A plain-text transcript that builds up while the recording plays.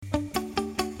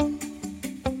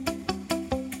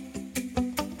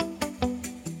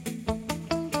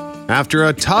After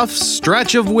a tough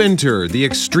stretch of winter, the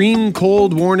extreme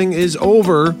cold warning is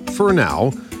over for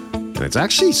now. And it's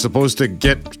actually supposed to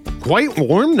get quite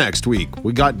warm next week.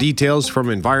 We got details from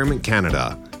Environment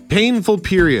Canada. Painful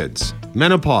periods,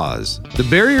 menopause, the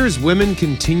barriers women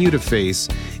continue to face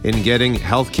in getting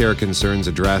healthcare concerns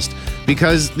addressed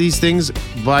because these things,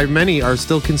 by many, are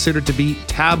still considered to be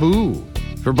taboo.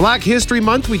 For Black History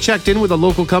Month, we checked in with a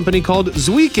local company called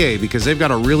ZUEIKE because they've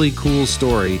got a really cool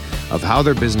story of how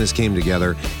their business came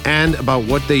together and about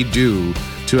what they do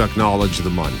to acknowledge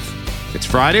the month. It's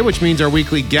Friday, which means our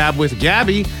weekly Gab with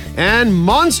Gabby and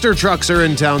monster trucks are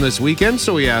in town this weekend,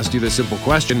 so we asked you the simple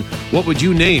question, what would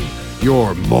you name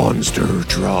your monster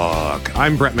truck?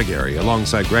 I'm Brett McGarry,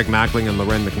 alongside Greg Mackling and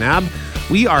Loren McNabb.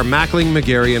 We are Mackling,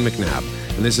 McGarry, and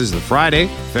McNabb, and this is the Friday,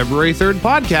 February 3rd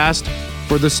podcast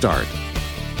for The Start.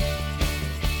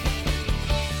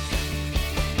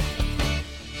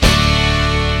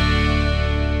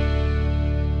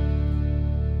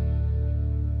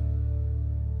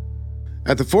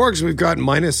 At the Forks, we've got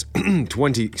minus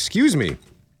 20,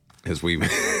 as we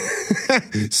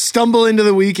stumble into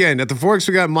the weekend. At the Forks,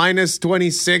 we got minus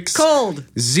 26. Cold.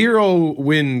 Zero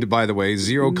wind, by the way,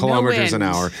 0 kilometers an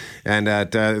wind. hour. And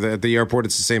at the airport,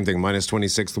 it's the same thing, minus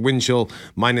 26. The wind chill,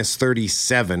 minus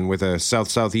 37 with a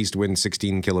south-southeast wind,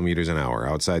 16 kilometers an hour,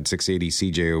 outside 680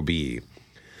 CJOB.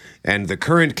 And the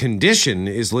current condition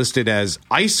is listed as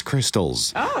ice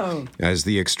crystals. Oh. As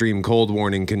the extreme cold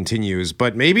warning continues.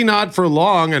 But maybe not for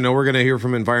long. I know we're going to hear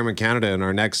from Environment Canada in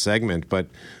our next segment. But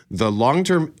the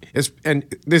long-term...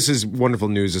 And this is wonderful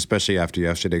news, especially after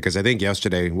yesterday, because I think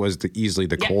yesterday was easily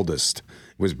the coldest.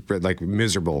 It was like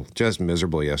miserable, just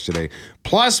miserable yesterday.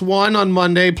 +1 on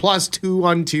Monday, +2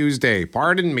 on Tuesday.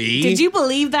 Pardon me. Did you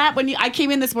believe that? When I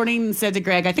came in this morning and said to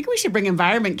Greg, I think we should bring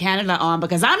Environment Canada on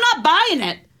because I'm not buying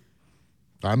it.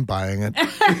 I'm buying it.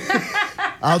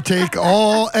 I'll take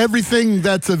everything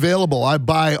that's available. I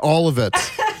buy all of it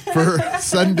for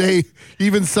Sunday,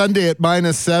 even Sunday at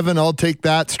 -7. I'll take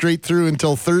that straight through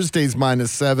until Thursday's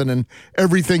 -7 and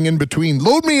everything in between.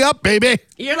 Load me up, baby.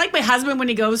 You're like my husband when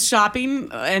he goes shopping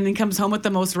and then comes home with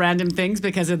the most random things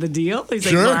because of the deal. He's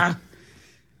Sure.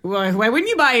 like, why wouldn't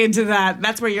you buy into that?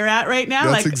 That's where you're at right now.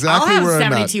 That's like, exactly I'll have where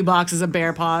I'm 72 boxes of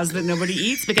Bear Paws that nobody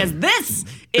eats because this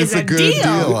is It's a good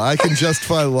deal. I can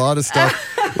justify a lot of stuff.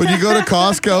 When you go to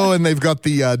Costco and they've got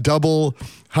the double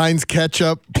Heinz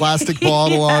ketchup plastic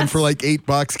bottle on for like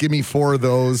 $8, give me 4 of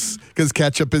those because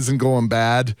ketchup isn't going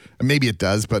bad. Maybe it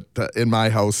does, but in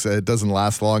my house, it doesn't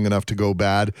last long enough to go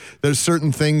bad. There's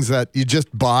certain things that you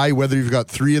just buy, whether you've got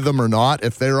 3 of them or not.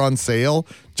 If they're on sale,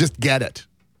 just get it.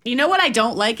 You know what I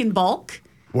don't like in bulk?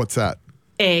 What's that?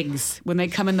 Eggs. When they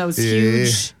come in those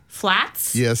huge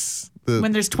flats. Yes.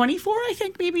 When there's 24, I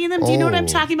think, maybe in them. Do you know what I'm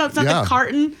talking about? It's not the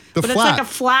carton, but flat. it's like a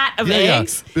flat of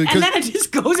eggs. Yeah. And then it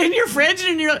just goes in your fridge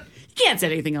and you're like, you can't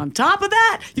set anything on top of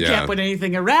that. You can't put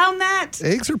anything around that.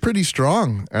 Eggs are pretty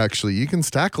strong, actually. You can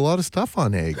stack a lot of stuff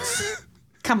on eggs.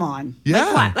 Come on. Yeah.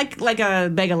 Like what? Like a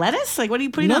bag of lettuce? Like what are you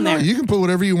putting on there? No, you can put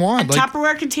whatever you want. A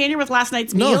Tupperware container with last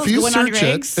night's meals going on your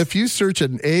eggs? If you search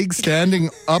an egg standing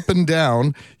up and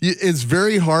down, it's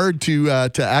very hard to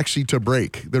actually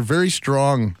break. They're very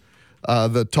strong,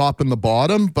 the top and the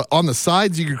bottom, but on the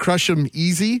sides you can crush them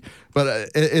easy. But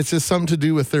it's just something to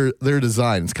do with their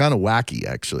design. It's kind of wacky,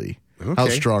 actually. Okay. How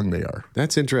strong they are.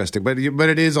 That's interesting. But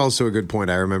it is also a good point.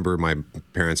 I remember my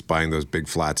parents buying those big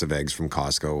flats of eggs from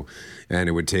Costco, and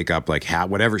it would take up like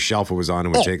whatever shelf it was on, it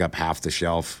would take up half the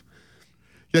shelf.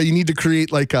 Yeah, you need to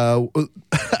create like a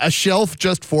shelf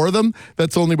just for them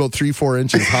that's only about 3-4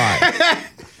 inches high.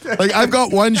 Like I've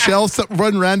got one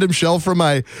random shelf from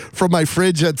my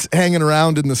fridge that's hanging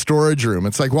around in the storage room.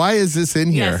 It's like, why is this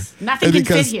in here? Yes, nothing can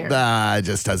fit here. It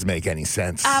just doesn't make any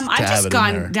sense. I've just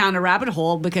gone down a rabbit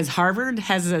hole because Harvard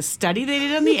has a study they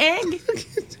did on the egg.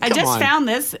 I just found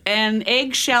this, and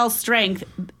eggshell strength,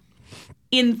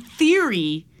 in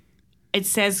theory, it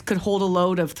says could hold a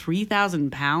load of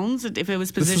 3,000 pounds if it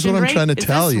was positioned right. This is what I'm trying to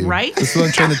tell you. Right? This is what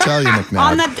I'm trying to tell you,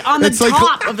 McNabb. on the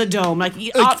top of the dome, like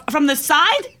from the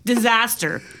side,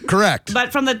 disaster. Correct.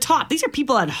 But from the top, these are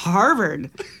people at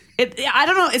Harvard. I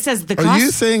don't know. It says the cross. Are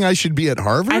you saying I should be at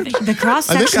Harvard? I think that's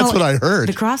what I heard.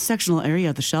 The cross-sectional area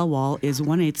of the shell wall is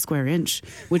 1/8 square inch,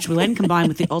 which will then combine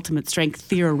with the ultimate strength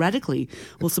theoretically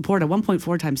will support a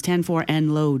 1.4 times 10.4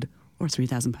 N load. Or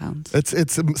 3,000 pounds.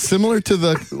 It's similar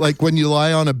to like when you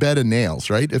lie on a bed of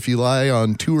nails, right? If you lie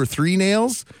on 2 or 3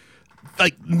 nails,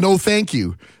 like no thank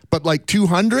you. But like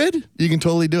 200, you can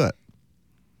totally do it.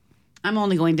 I'm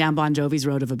only going down Bon Jovi's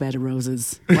road of a bed of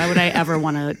roses. Why would I ever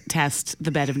want to test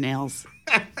the bed of nails?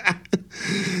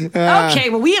 Okay,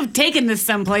 well, we have taken this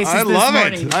some places this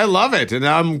morning. I love it. And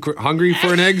now I'm hungry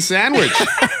for an egg sandwich.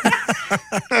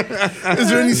 Is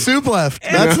there any soup left?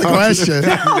 That's the question.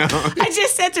 No. I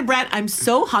just said to Brett, I'm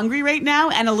so hungry right now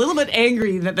and a little bit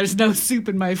angry that there's no soup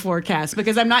in my forecast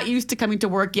because I'm not used to coming to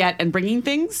work yet and bringing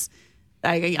things.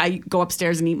 I go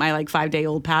upstairs and eat my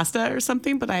 5-day-old pasta or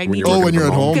something, but I need when you're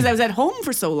at home? Because I was at home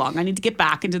for so long. I need to get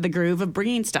back into the groove of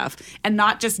bringing stuff and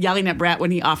not just yelling at Brett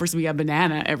when he offers me a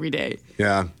banana every day.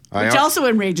 Yeah. Which also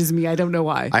enrages me. I don't know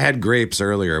why. I had grapes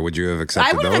earlier. Would you have accepted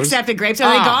those? I would have accepted grapes.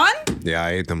 Are they gone? Yeah,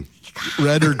 I ate them.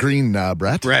 Red or green,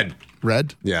 Brett?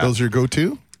 Red. Yeah. Those are your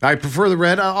go-to? I prefer the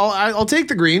red. I'll take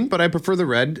the green, but I prefer the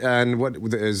red. And what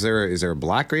is there? Is there a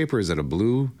black grape or is it a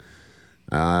blue?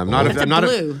 I'm not a fan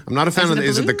of.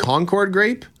 Is it the Concord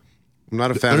grape? I'm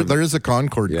not a fan of. There is a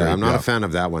Concord grape. I'm not a fan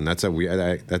of that one. That's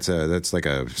like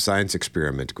a science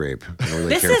experiment grape. I don't really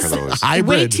this care is for those.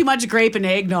 Way too much grape and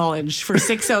egg knowledge for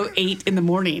 6:08 in the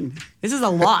morning. This is a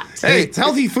lot. Hey, it's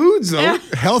healthy foods though.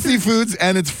 Healthy foods,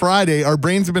 and it's Friday. Our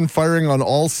brains have been firing on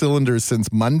all cylinders since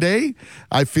Monday.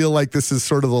 I feel like this is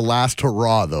sort of the last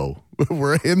hurrah, though.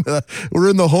 We're in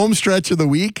the home stretch of the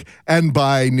week, and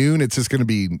by noon it's just going to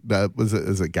be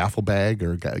is it gaffle bag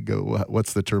or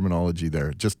what's the terminology there?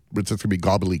 It's just going to be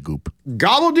gobbledygook.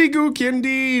 Gobbledygook,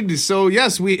 indeed. So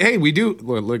yes, we do.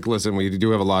 Listen, we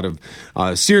do have a lot of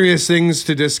serious things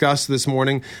to discuss this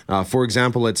morning. For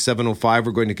example, at 7:05,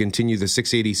 we're going to continue the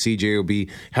 680 CJOB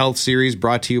Health Series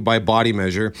brought to you by Body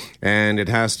Measure, and it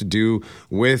has to do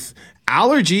with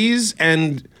allergies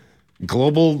and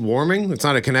global warming. It's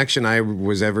not a connection I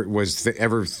was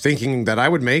ever thinking that I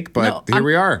would make, but here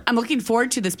we are. I'm looking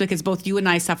forward to this because both you and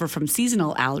I suffer from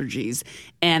seasonal allergies.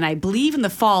 And I believe in the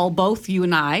fall, both you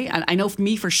and I know for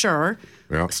me for sure,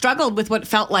 struggled with what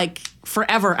felt like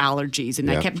forever allergies.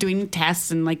 And I kept doing tests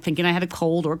and thinking I had a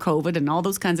cold or COVID and all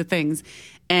those kinds of things.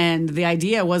 And the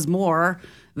idea was more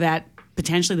that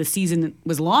potentially the season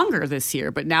was longer this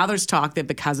year, but now there's talk that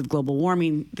because of global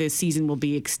warming, the season will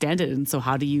be extended. And so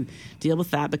how do you deal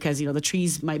with that? Because, the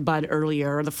trees might bud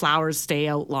earlier or the flowers stay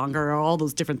out longer or all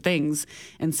those different things.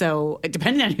 And so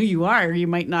depending on who you are, you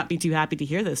might not be too happy to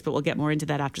hear this, but we'll get more into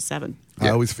that after 7. I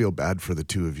always feel bad for the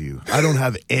two of you. I don't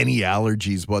have any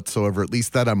allergies whatsoever, at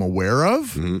least that I'm aware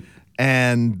of. Mm-hmm.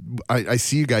 And I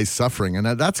see you guys suffering, and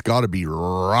that's got to be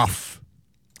rough.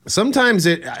 Sometimes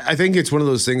I think it's one of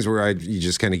those things where you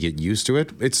just kind of get used to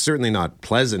it. It's certainly not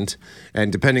pleasant,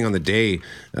 and depending on the day,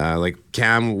 like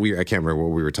Cam, I can't remember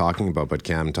what we were talking about, but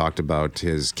Cam talked about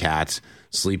his cat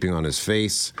sleeping on his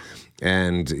face,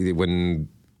 and when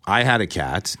I had a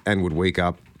cat and would wake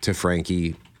up to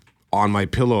Frankie on my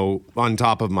pillow on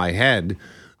top of my head,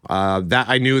 that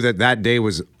I knew that day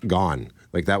was gone.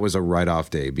 Like that was a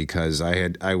write-off day because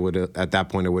I would at that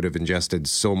point I would have ingested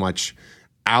so much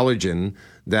allergen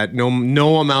that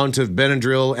no amount of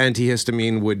Benadryl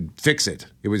antihistamine would fix it.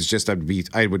 It was just I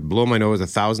would blow my nose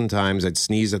 1,000 times, I'd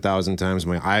sneeze 1,000 times,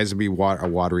 my eyes would be a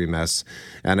watery mess,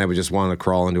 and I would just want to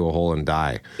crawl into a hole and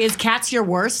die. Is cats your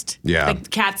worst? Yeah,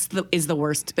 cats is the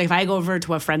worst. If I go over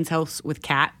to a friend's house with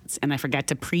cats and I forget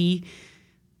to pregame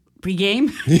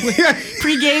with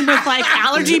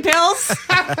allergy pills,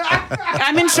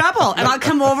 I'm in trouble. And I'll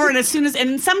come over and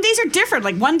and some days are different.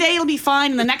 Like one day it'll be fine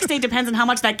and the next day depends on how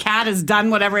much that cat has done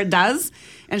whatever it does.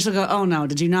 And she'll go, oh no, you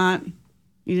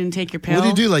didn't take your pill? What do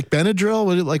you do? Like Benadryl?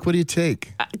 What do you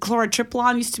take?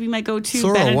 Chlorotriplon used to be my go-to.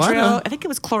 Benadryl? What? I think it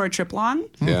was chlorotriplon.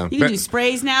 Yeah. You can do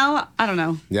sprays now. I don't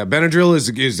know. Yeah, Benadryl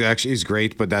is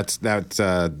great, but that's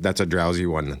a drowsy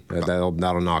one.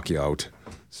 That'll knock you out.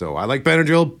 So I like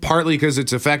Benadryl partly because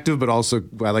it's effective, but also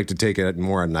I like to take it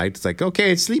more at night. It's like,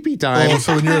 okay, it's sleepy time. Oh,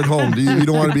 so when you're at home, you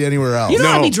don't want to be anywhere else? You don't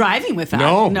want to be driving with that.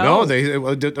 No.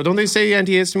 Don't they say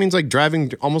antihistamine's like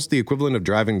driving, almost the equivalent of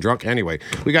driving drunk? Anyway,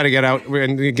 we got to get out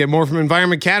and get more from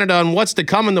Environment Canada on what's to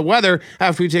come in the weather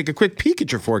after we take a quick peek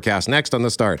at your forecast next on The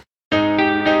Start.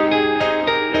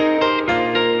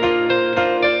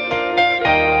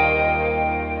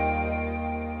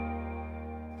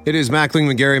 It is Mackling,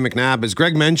 McGarry, McNabb. As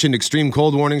Greg mentioned, extreme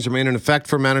cold warnings remain in effect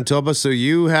for Manitoba, so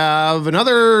you have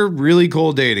another really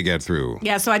cold day to get through.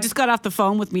 Yeah, so I just got off the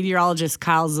phone with meteorologist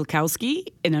Kyle Zilkowski,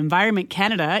 and Environment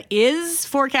Canada is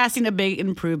forecasting a big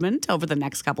improvement over the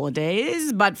next couple of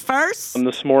days. But first...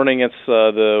 This morning, it's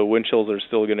the wind chills are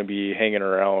still going to be hanging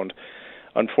around,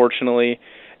 unfortunately.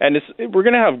 And we're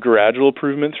going to have gradual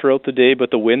improvement throughout the day,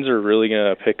 but the winds are really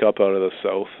going to pick up out of the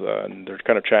south, and they're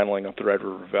kind of channeling up the Red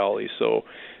River Valley. So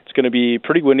it's going to be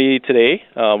pretty windy today.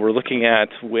 We're looking at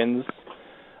winds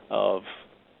of,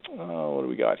 what do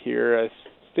we got here? I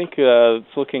think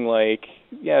it's looking like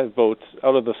about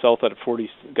out of the south at 40,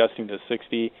 gusting to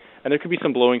 60. And there could be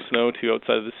some blowing snow, too,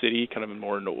 outside of the city, kind of in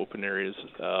more into open areas.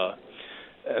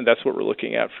 And that's what we're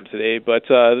looking at for today. But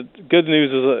good news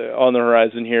is on the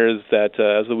horizon here is that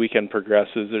as the weekend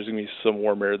progresses, there's going to be some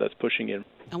warm air that's pushing in.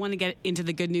 I want to get into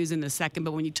the good news in a second,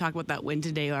 but when you talk about that wind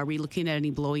today, are we looking at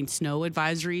any blowing snow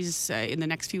advisories in the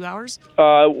next few hours?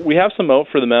 We have some out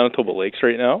for the Manitoba Lakes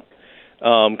right now,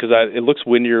 because it looks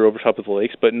windier over top of the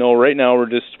lakes. But no, right now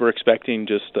we're expecting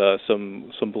just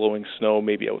some blowing snow,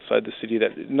 maybe outside the city.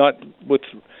 That not with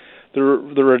the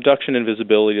reduction in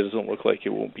visibility, it doesn't look like it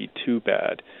won't be too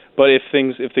bad. But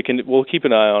we'll keep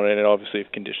an eye on it, and obviously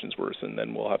if conditions worsen,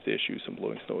 then we'll have to issue some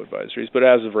blowing snow advisories. But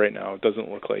as of right now, it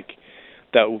doesn't look like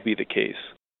that will be the case.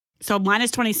 So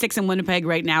minus 26 in Winnipeg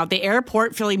right now. At the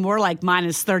airport, feeling more like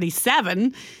minus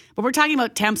 37. But we're talking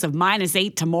about temps of minus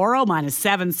 8 tomorrow, minus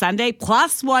 7 Sunday,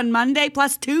 plus 1 Monday,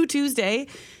 plus 2 Tuesday.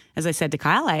 As I said to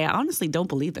Kyle, I honestly don't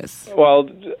believe this. Well,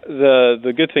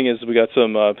 the good thing is we got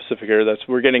some Pacific air.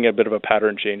 We're getting a bit of a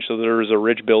pattern change. So there is a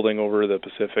ridge building over the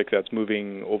Pacific that's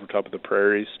moving over top of the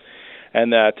prairies.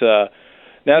 And that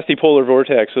nasty polar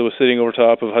vortex that was sitting over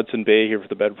top of Hudson Bay here for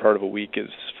the better part of a week is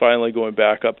finally going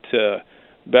back up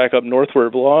north where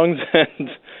it belongs, and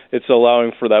it's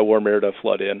allowing for that warm air to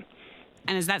flood in.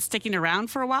 And is that sticking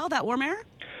around for a while, that warm air?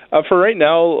 For right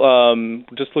now,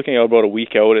 just looking out about a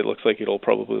week out, it looks like it'll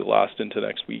probably last into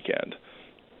next weekend.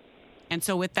 And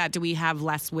so with that, do we have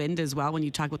less wind as well when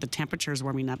you talk about the temperatures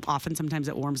warming up? Often, sometimes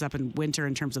it warms up in winter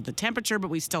in terms of the temperature, but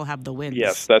we still have the winds.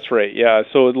 Yes, that's right. Yeah,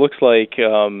 so it looks like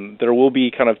there will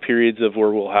be kind of periods of where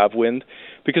we'll have wind.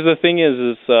 Because the thing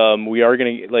is we are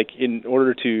going to, in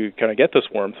order to kind of get this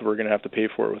warmth, we're going to have to pay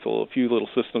for it with a few little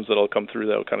systems that'll come through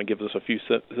that'll kind of give us a few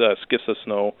skiffs of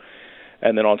snow.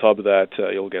 And then on top of that,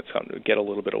 you'll get a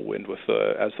little bit of wind with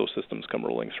as those systems come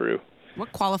rolling through.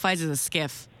 What qualifies as a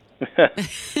skiff?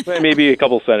 Maybe a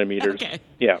couple centimeters. Okay.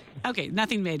 Yeah. Okay,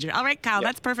 nothing major. All right, Kyle,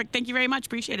 that's perfect. Thank you very much.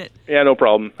 Appreciate it. Yeah, no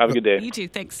problem. Have a good day. You too.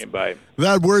 Thanks. Okay, bye.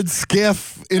 That word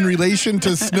skiff in relation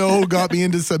to snow got me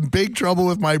into some big trouble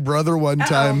with my brother one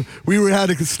time. We had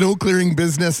a snow clearing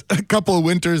business a couple of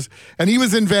winters, and he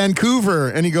was in Vancouver,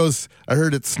 and he goes, I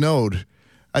heard it snowed.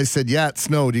 I said, yeah, it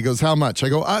snowed. He goes, how much? I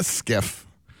go, a skiff.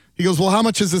 He goes, well, how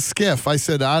much is a skiff? I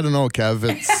said, I don't know, Kev.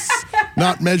 It's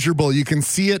not measurable. You can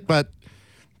see it, but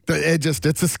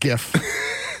it's a skiff.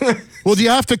 Well, do you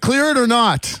have to clear it or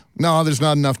not? No, there's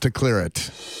not enough to clear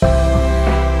it.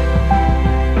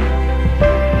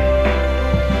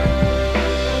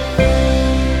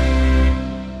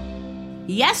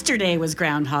 Yesterday was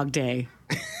Groundhog Day.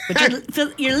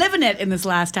 But you're living it in this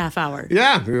last half hour.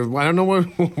 Yeah, I don't know where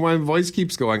my voice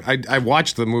keeps going. I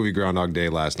watched the movie Groundhog Day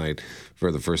last night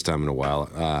for the first time in a while.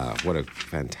 What a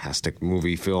fantastic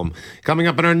movie film. Coming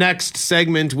up in our next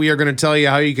segment, we are going to tell you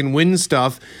how you can win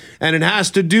stuff, and it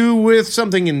has to do with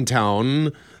something in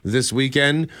town this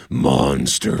weekend,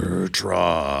 monster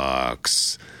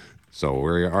trucks. So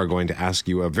we are going to ask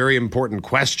you a very important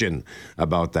question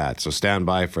about that. So stand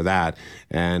by for that.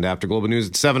 And after Global News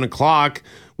at 7 o'clock,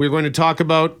 we're going to talk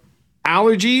about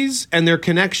allergies and their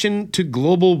connection to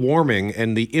global warming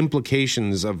and the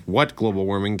implications of what global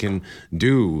warming can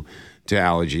do to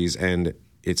allergies. And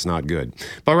it's not good.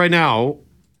 But right now,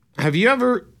 have you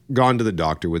ever gone to the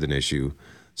doctor with an issue,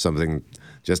 something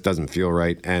just doesn't feel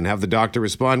right, and have the doctor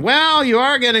respond, well, you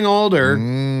are getting older?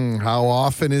 How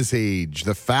often is age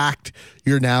the fact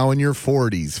you're now in your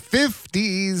 40s,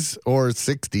 50s, or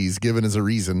 60s given as a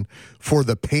reason for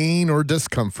the pain or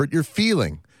discomfort you're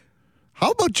feeling? How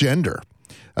about gender?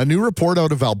 A new report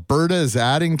out of Alberta is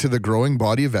adding to the growing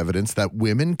body of evidence that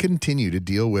women continue to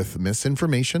deal with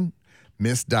misinformation,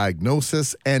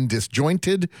 misdiagnosis, and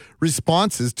disjointed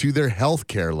responses to their health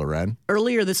care, Loren.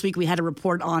 Earlier this week, we had a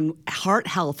report on heart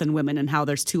health in women and how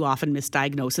there's too often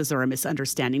misdiagnosis or a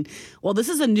misunderstanding. Well, this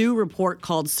is a new report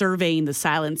called Surveying the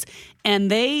Silence, and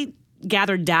they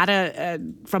gathered data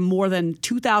from more than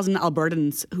 2,000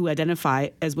 Albertans who identify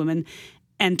as women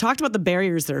and talked about the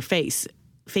barriers they're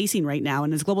facing right now.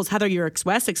 And as Global's Heather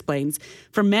Urix-West explains,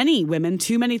 for many women,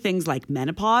 too many things like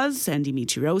menopause,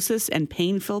 endometriosis, and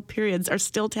painful periods are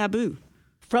still taboo.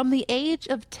 From the age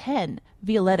of 10,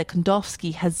 Violetta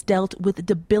Kondowski has dealt with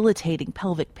debilitating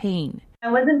pelvic pain.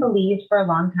 I wasn't believed for a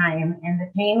long time, and the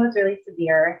pain was really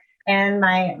severe. And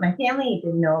my family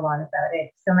didn't know a lot about it.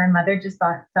 So my mother just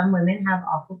thought some women have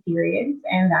awful periods,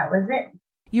 and that was it.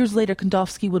 Years later,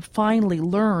 Kondowski would finally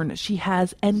learn she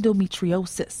has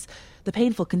endometriosis. The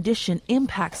painful condition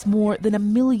impacts more than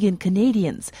 1 million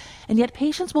Canadians, and yet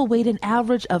patients will wait an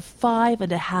average of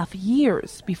 5.5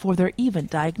 years before they're even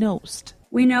diagnosed.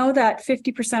 We know that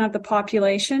 50% of the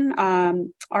population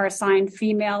are assigned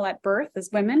female at birth as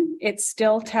women. It's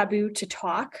still taboo to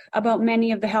talk about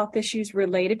many of the health issues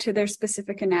related to their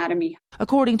specific anatomy.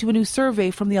 According to a new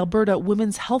survey from the Alberta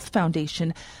Women's Health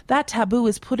Foundation, that taboo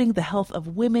is putting the health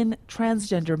of women,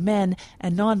 transgender men,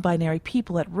 and non-binary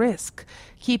people at risk,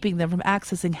 keeping them from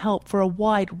accessing help for a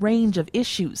wide range of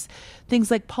issues,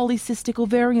 things like polycystic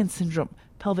ovarian syndrome,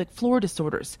 pelvic floor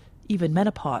disorders, even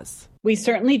menopause. We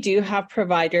certainly do have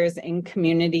providers in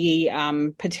community,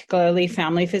 particularly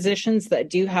family physicians, that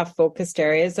do have focused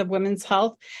areas of women's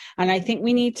health. And I think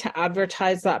we need to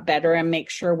advertise that better and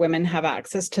make sure women have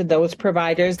access to those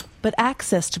providers. But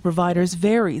access to providers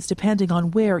varies depending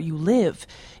on where you live.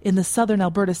 In the southern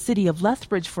Alberta city of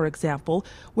Lethbridge, for example,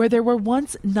 where there were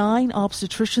once 9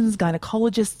 obstetricians,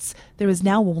 gynecologists, there is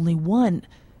now only 1.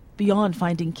 Beyond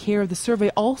finding care, the survey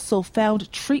also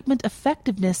found treatment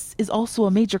effectiveness is also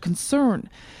a major concern.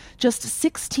 Just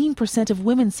 16% of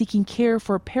women seeking care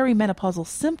for perimenopausal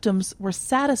symptoms were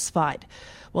satisfied,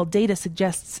 while data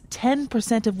suggests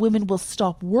 10% of women will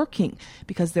stop working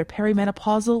because their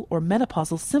perimenopausal or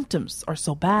menopausal symptoms are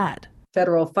so bad.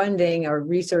 Federal funding or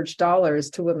research dollars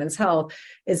to women's health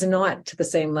is not to the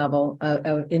same level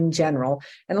in general.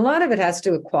 And a lot of it has to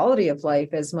do with quality of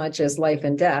life as much as life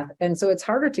and death. And so it's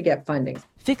harder to get funding.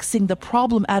 Fixing the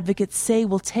problem, advocates say,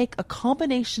 will take a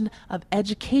combination of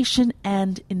education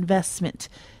and investment,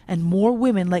 and more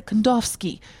women like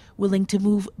Kondofsky willing to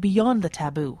move beyond the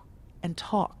taboo and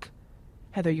talk.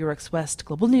 Heather Urix-West,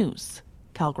 Global News,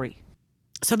 Calgary.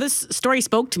 So this story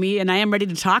spoke to me, and I am ready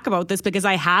to talk about this because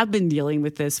I have been dealing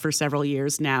with this for several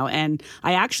years now. And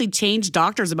I actually changed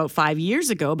doctors about 5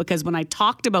 years ago because when I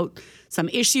talked about some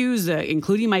issues,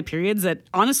 including my periods, that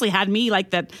honestly had me, like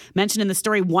that mentioned in the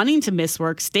story, wanting to miss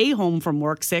work, stay home from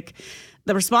work sick,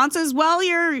 the response is, well,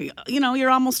 you're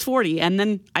almost 40. And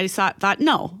then I thought,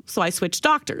 no. So I switched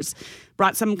doctors.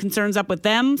 Brought some concerns up with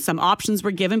them. Some options were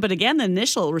given. But again, the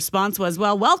initial response was,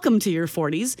 well, welcome to your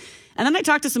 40s. And then I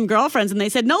talked to some girlfriends and they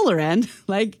said, no, Loren,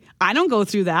 I don't go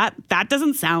through that. That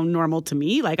doesn't sound normal to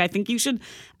me. I think you should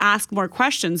ask more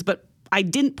questions. But I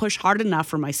didn't push hard enough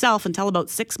for myself until about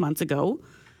 6 months ago.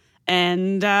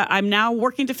 And I'm now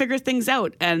working to figure things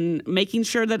out and making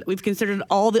sure that we've considered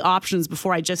all the options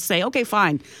before I just say, okay,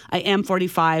 fine, I am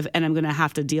 45 and I'm going to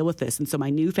have to deal with this. And so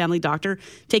my new family doctor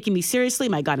taking me seriously,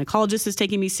 my gynecologist is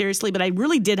taking me seriously, but I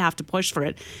really did have to push for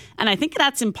it. And I think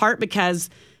that's in part because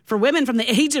for women from the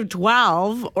age of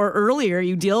 12 or earlier,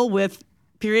 you deal with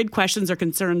period questions or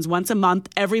concerns once a month,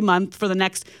 every month for the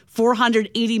next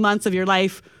 480 months of your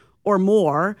life or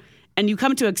more, and you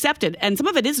come to accept it. And some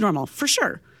of it is normal, for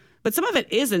sure. But some of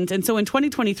it isn't. And so in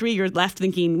 2023, you're left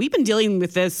thinking, we've been dealing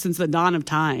with this since the dawn of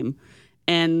time.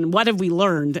 And what have we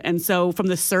learned? And so from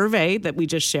the survey that we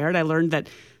just shared, I learned that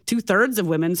 2/3 of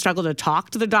women struggle to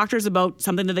talk to their doctors about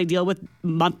something that they deal with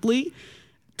monthly.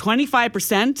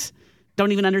 25%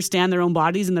 don't even understand their own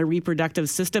bodies and their reproductive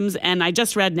systems. And I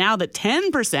just read now that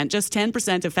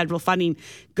 10% of federal funding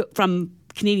from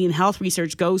Canadian health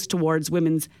research goes towards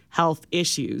women's health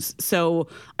issues. So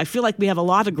I feel like we have a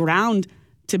lot of ground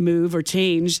to move or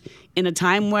change in a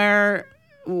time where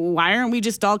why aren't we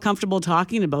just all comfortable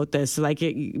talking about this?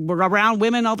 We're around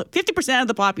women, 50% of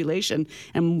the population,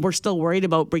 and we're still worried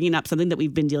about bringing up something that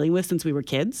we've been dealing with since we were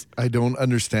kids. I don't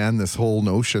understand this whole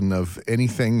notion of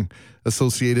anything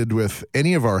associated with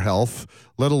any of our health,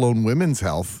 let alone women's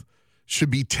health,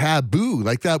 should be taboo.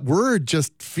 That word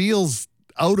just feels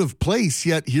out of place,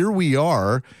 yet here we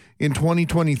are in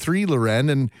 2023,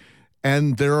 Loren,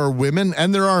 and there are women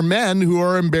and there are men who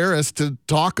are embarrassed to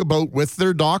talk about with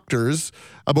their doctors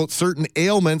about certain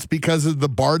ailments because of the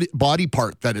body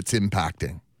part that it's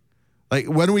impacting.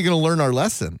 When are we going to learn our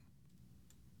lesson?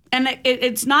 And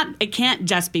it can't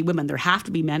just be women. There have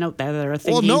to be men out there that are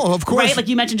thinking. Well, no, of course. Right? Like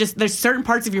you mentioned, just there's certain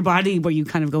parts of your body where you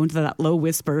kind of go into that low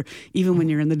whisper, even when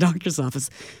you're in the doctor's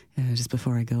office. Just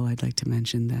before I go, I'd like to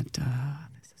mention that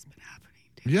this has been happening.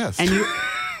 Yes. And you...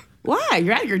 Why?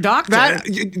 You're at your doctor.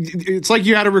 It's like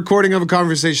you had a recording of a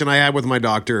conversation I had with my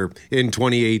doctor in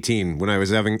 2018 when I was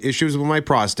having issues with my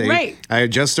prostate. Right. I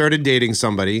had just started dating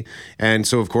somebody, and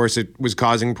so, of course, it was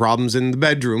causing problems in the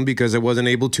bedroom because I wasn't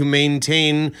able to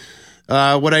maintain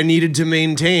what I needed to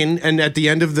maintain. And at the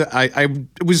end of I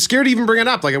was scared to even bring it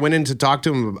up. I went in to talk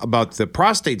to him about the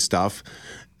prostate stuff,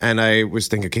 and I was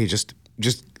thinking, okay, just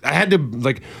I had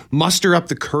to muster up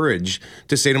the courage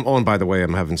to say to him, oh, and by the way,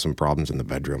 I'm having some problems in the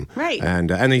bedroom. Right.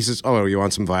 And he says, oh, you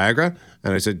want some Viagra?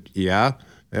 And I said, yeah.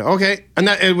 Okay. And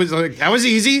that was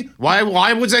easy.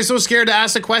 Why was I so scared to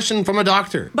ask a question from a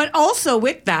doctor? But also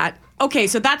with that, okay,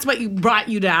 so that's what brought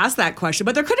you to ask that question.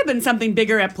 But there could have been something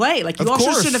bigger at play. Like, you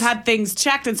also should have had things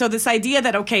checked. And so this idea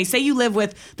that, okay, say you live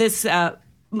with this a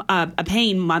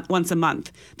pain once a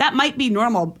month, that might be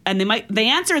normal. And the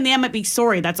answer in the end might be,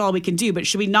 sorry, that's all we can do. But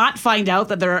should we not find out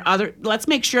that there are let's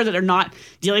make sure that they're not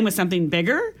dealing with something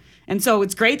bigger? And so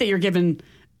it's great that you're given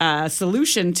a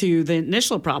solution to the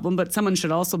initial problem, but someone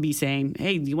should also be saying,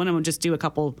 hey, do you want to just do a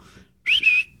couple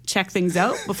check things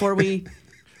out before we...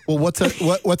 Well, what's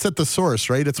at the source,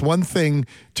 right? It's one thing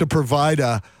to provide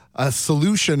a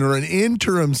solution or an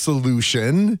interim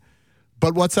solution,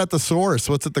 but what's at the source?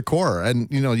 What's at the core? And,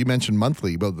 you mentioned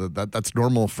monthly, but that's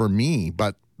normal for me.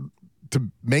 But to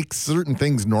make certain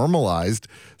things normalized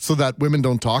so that women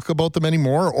don't talk about them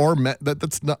anymore, or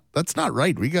that's not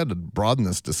right. We got to broaden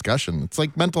this discussion. It's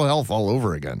like mental health all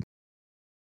over again.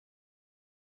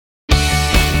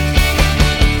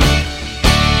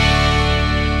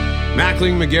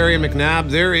 Mackling, McGarry, and McNabb,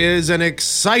 there is an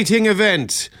exciting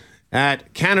event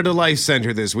at Canada Life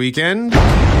Centre this weekend.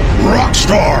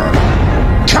 Rockstar,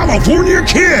 California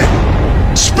Kid,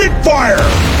 Spitfire.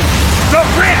 The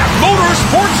Ram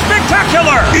Motorsports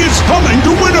Spectacular is coming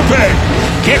to Winnipeg.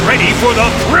 Get ready for the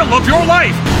thrill of your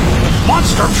life.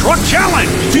 Monster Truck Challenge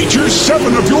features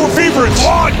 7 of your favorites.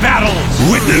 Odd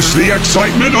battles. Witness the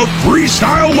excitement of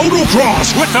freestyle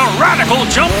motocross with the Radical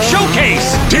Jump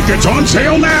Showcase. Tickets on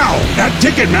sale now at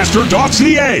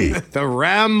Ticketmaster.ca. The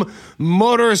Ram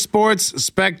Motorsports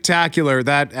Spectacular.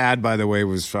 That ad, by the way,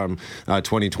 was from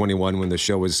 2021 when the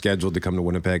show was scheduled to come to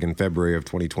Winnipeg in February of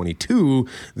 2022.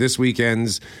 This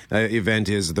weekend's event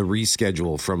is the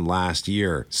reschedule from last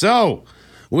year. So,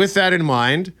 with that in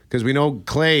mind, because we know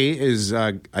Clay is,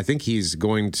 I think he's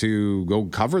going to go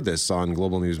cover this on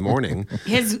Global News Morning.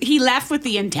 He left with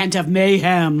the intent of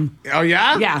mayhem. Oh,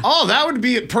 yeah? Yeah. Oh, that would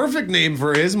be a perfect name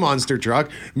for his monster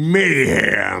truck,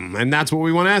 Mayhem. And that's what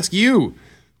we want to ask you.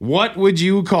 What would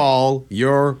you call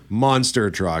your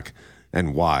monster truck?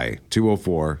 And why?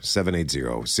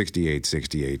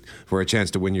 204-780-6868 for a chance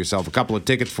to win yourself a couple of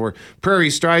tickets for Prairie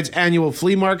Stride's annual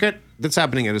flea market that's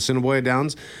happening at Assiniboia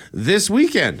Downs this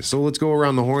weekend. So let's go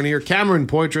around the horn here. Cameron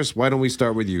Poitras, why don't we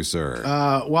start with you, sir?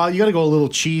 Well, you got to go a little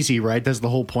cheesy, right? That's the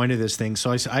whole point of this thing.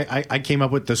 So I came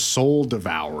up with the Soul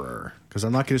Devourer, because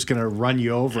I'm not just going to run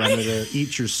you over. I'm going to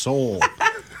eat your soul.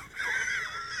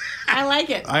 I like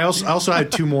it. I also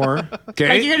had 2 more. Okay.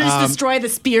 Like, you're going to just destroy the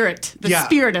spirit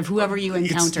of whoever you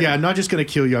encounter. I'm not just going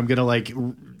to kill you. I'm going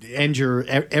to end your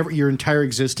entire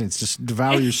existence. Just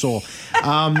devour your soul.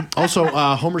 Also,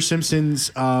 Homer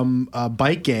Simpson's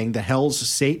bike gang, the Hells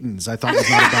Satans, I thought was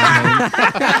not a bad name.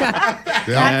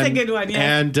 That's a good one,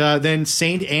 yeah. And then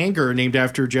Saint Anger, named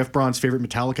after Jeff Braun's favorite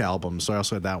Metallica album. So I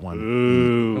also had that one.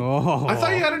 Ooh. Oh. I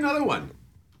thought you had another one.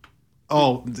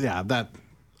 Oh, yeah, that...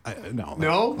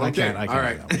 No? I can't. All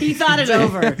right. He thought it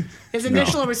over. His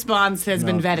initial response has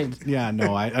been vetted. Yeah,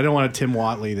 no, I don't want to Tim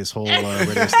Watley this whole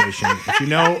radio station. If you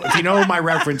know my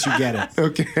reference, you get it.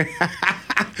 Okay.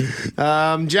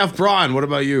 Jeff Braun, what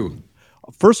about you?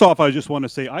 First off, I just want to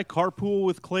say I carpool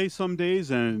with Clay some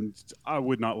days, and I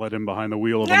would not let him behind the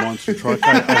wheel of a monster truck.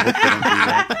 I hope they don't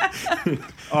do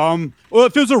that. Well,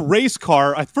 if it was a race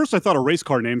car, at first I thought of race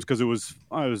car names because I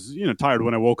was tired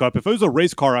when I woke up. If it was a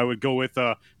race car, I would go with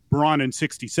Braun in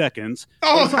 60 seconds.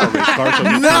 Oh, it's not a race car.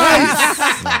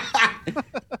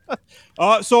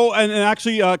 So nice.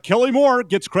 Actually, Kelly Moore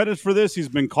gets credit for this. He's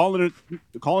been calling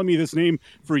me this name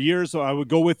for years. So I would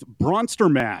go with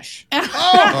Bronster Mash.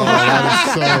 Oh, that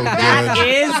is so good. That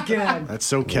is good. That's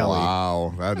so Kelly.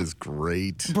 Wow, that is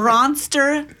great.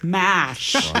 Bronster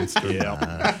Mash.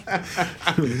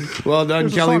 Well done,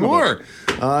 Kelly Moore.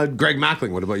 Greg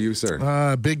Mackling, what about you,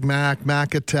 sir? Big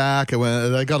Mac Attack.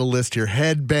 I got a list here.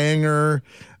 Headbanger.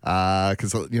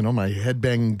 Because my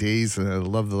headbang days, I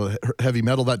love the heavy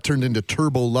metal. That turned into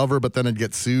Turbo Lover, but then I'd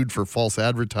get sued for false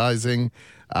advertising.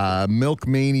 Milk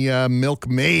Mania, Milk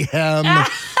Mayhem.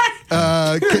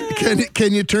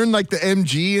 Can you turn like the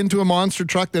MG into a monster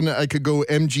truck? Then I could go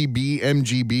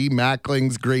MGB,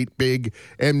 Mackling's Great Big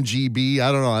MGB.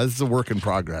 I don't know. This is a work in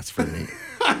progress for me.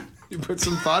 You put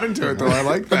some thought into it, though. I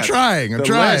like that. I'm trying.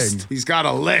 List. He's got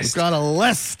a list.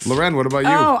 Loren, what about you?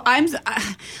 Oh,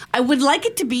 I would like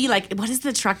it to be like, what is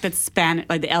the truck that's Spanish?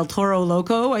 Like the El Toro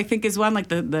Loco, I think is one, like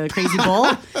the Crazy Bull.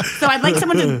 So I'd like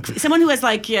someone who has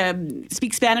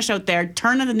speaks Spanish out there,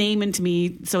 turn the name into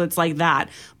me so it's like that.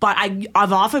 But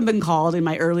I've often been called in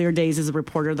my earlier days as a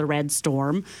reporter the Red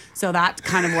Storm. So that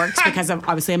kind of works because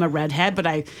obviously I'm a redhead, but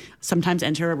I sometimes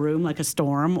enter a room like a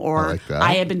storm. Or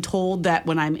I have been told that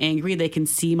when I'm angry angry, they can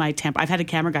see my temp. I've had a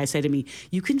camera guy say to me,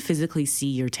 you can physically see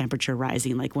your temperature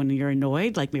rising. Like when you're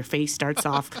annoyed, like your face starts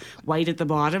off white at the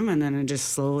bottom and then it just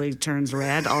slowly turns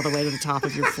red all the way to the top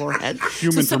of your forehead.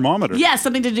 Human thermometer. Yeah,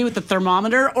 something to do with the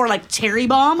thermometer or like cherry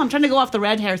bomb. I'm trying to go off the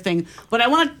red hair thing, but I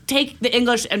want to take the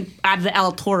English and add the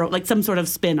El Toro, like some sort of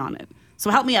spin on it. So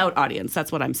help me out, audience.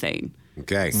 That's what I'm saying.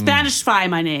 Okay. Spanish-fy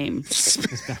my name.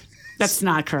 That's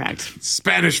not correct.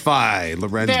 Spanish-fy,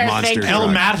 Loren's There, monster thank you. truck. El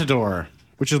Matador,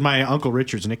 which is my Uncle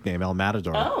Richard's nickname, El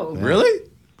Matador. Oh. Yeah. Really?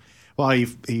 Well,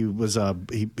 he was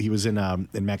in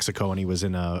Mexico and he was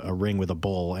in a ring with a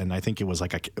bull, and I think it was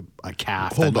like a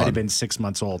calf that might have been 6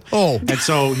 months old. Oh. And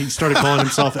so he started calling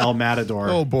himself El Matador.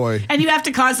 Oh boy. And you have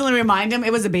to constantly remind him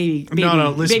it was a baby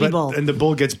Listen, baby bull. And the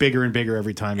bull gets bigger and bigger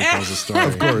every time he tells a story.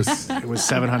 Of course. It was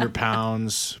 700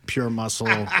 pounds, pure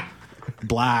muscle,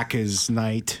 black as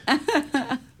night.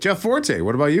 Jeff Forte,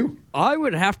 what about you? I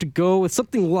would have to go with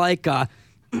something like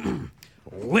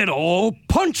Little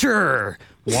Puncher.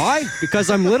 Why? Because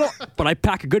I'm little, but I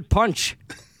pack a good punch.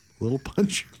 Little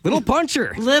Puncher. Little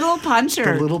Puncher. Little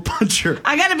Puncher. The Little Puncher.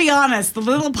 I got to be honest. The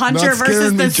Little Puncher Not versus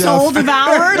scaring the me, Soul Jeff.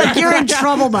 Devourer. Like you're in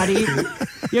trouble, buddy.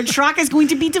 Your truck is going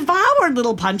to be devoured,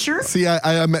 Little Puncher. See,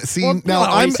 I'm see Well, now. no,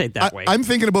 I I'm say it that way. I'm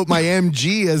thinking about my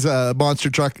MG as a monster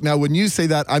truck. Now, when you say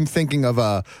that, I'm thinking of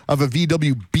a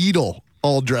VW Beetle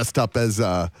all dressed up as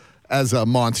a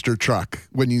monster truck.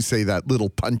 When you say that, Little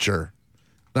Puncher.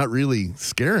 Not really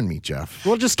scaring me, Jeff.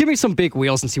 Well, just give me some big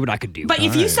wheels and see what I could do. But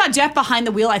if you saw Jeff behind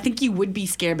the wheel, I think you would be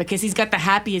scared because he's got the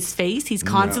happiest face. He's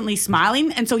constantly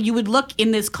smiling. And so you would look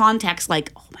in this context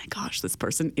like, oh my gosh, this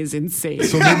person is insane.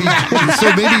 So maybe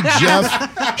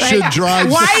Jeff should drive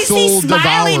Why is Soul he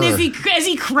smiling Devourer. as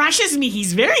he crushes me?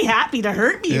 He's very happy to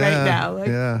hurt me right now. Like,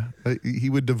 Yeah, he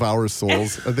would devour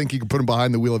souls. I think you could put him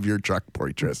behind the wheel of your truck,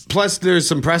 Poitras. Plus, there's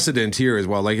some precedent here as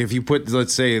well. Like if you put,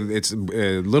 let's say, it's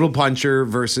Little Puncher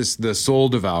versus the Soul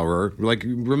Devourer. Like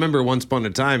remember, once upon a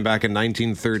time back in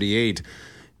 1938,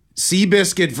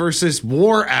 Seabiscuit versus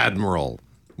War Admiral.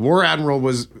 War Admiral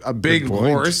was a big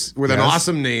horse with an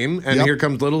awesome name, and here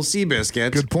comes Little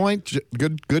Seabiscuit. Good point.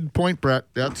 Good point, Brett.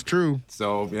 That's true.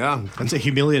 So yeah, That's a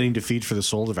humiliating defeat for the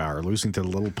Soul Devourer, losing to the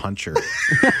Little Puncher.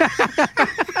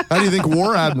 How do you think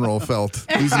War Admiral felt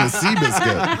losing a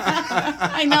Seabiscuit?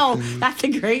 I know. That's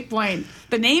a great point.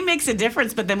 The name makes a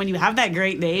difference, but then when you have that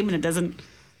great name and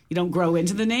you don't grow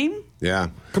into the name. yeah.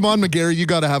 Come on, McGarry, you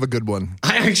got to have a good one.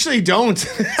 I actually don't.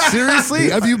 Seriously?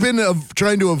 Have you been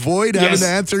trying to avoid having to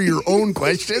answer your own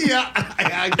question? Yeah,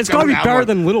 it's got to be better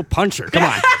than Little Puncher. Come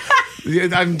on. Yeah,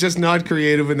 I'm just not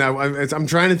creative in that. I'm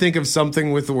trying to think of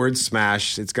something with the word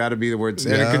smash. It's got to be the word,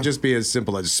 and it could just be as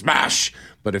simple as smash.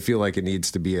 But I feel like it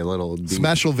needs to be a little deep.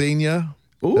 Smashylvania.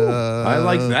 Ooh, I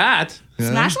like that.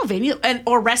 Yeah. Smashylvania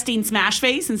or resting smash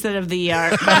face instead of the.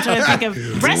 I'm trying to think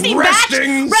of resting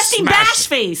Resting bash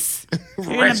face. You're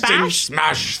gonna Resting bash?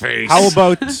 smash face. How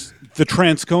about the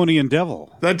Transconian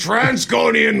Devil? The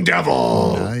Transconian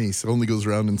Devil. Nice. Only goes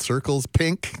around in circles.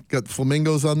 Pink. Got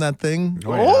flamingos on that thing.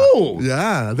 Oh.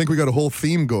 Yeah. I think we got a whole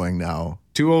theme going now.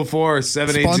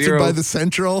 204-780. Sponsored by the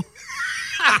Central.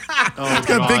 It's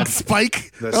got a big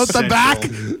spike out the back.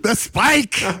 The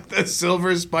spike. The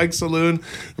Silver Spike Saloon.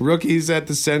 Rookies at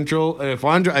the Central. If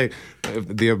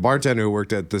the bartender who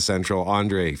worked at the Central,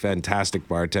 Andre, fantastic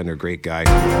bartender, great guy.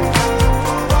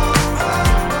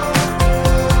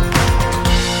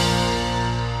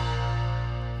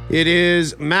 It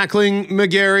is Mackling,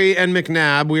 McGarry, and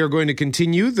McNabb. We are going to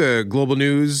continue the Global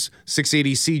News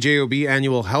 680 CJOB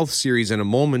annual health series in a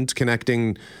moment,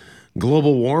 connecting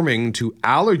global warming to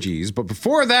allergies. But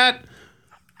before that,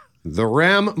 the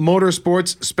Ram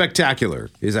Motorsports Spectacular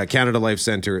is at Canada Life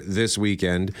Centre this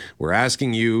weekend. We're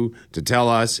asking you to tell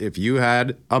us if you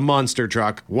had a monster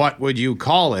truck, what would you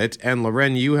call it? And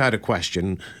Loren, you had a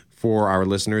question for our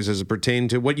listeners as it pertained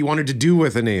to what you wanted to do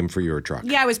with a name for your truck.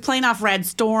 Yeah, I was playing off Red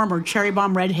Storm or Cherry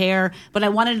Bomb Red Hair, but I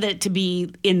wanted it to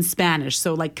be in Spanish,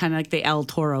 so kind of like the El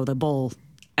Toro, the bull.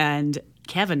 And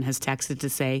Kevin has texted to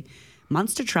say,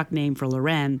 monster truck name for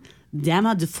Loren,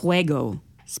 Dama de Fuego,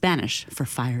 Spanish for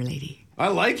fire lady. I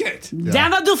like it.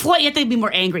 Dama de Fuego. You have to be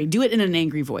more angry. Do it in an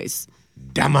angry voice.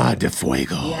 Dama de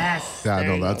Fuego. Yes. Yeah,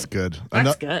 no, that's good.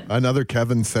 That's good. Another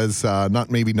Kevin says,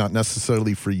 not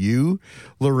necessarily for you,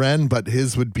 Loren, but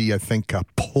his would be, I think, a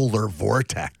polar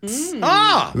vortex.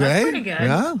 Ah, that's pretty good.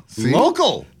 Yeah. See?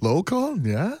 Local,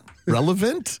 yeah.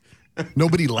 Relevant.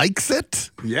 Nobody likes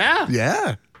it. yeah.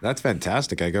 Yeah. That's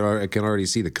fantastic. I can already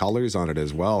see the colors on it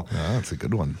as well. Oh, that's a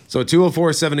good one. So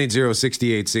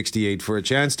 204-780-6868 for a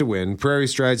chance to win Prairie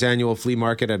Stride's annual flea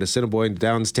market at Assiniboine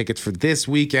Downs tickets for this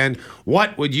weekend.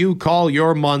 What would you call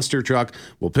your monster truck?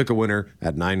 We'll pick a winner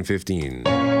at 9:15.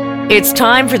 It's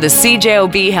time for the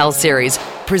CJOB Health Series,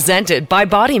 presented by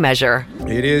Body Measure.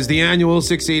 It is the annual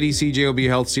 680 CJOB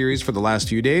Health Series for the last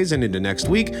few days, and into next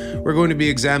week, we're going to be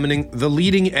examining the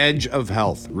leading edge of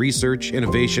health, research,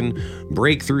 innovation,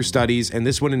 breakthrough studies, and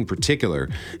this one in particular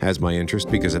has my interest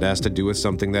because it has to do with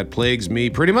something that plagues me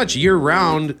pretty much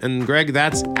year-round, and Greg,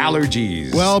 that's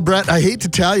allergies. Well, Brett, I hate to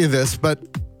tell you this, but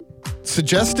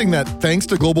suggesting that thanks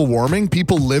to global warming,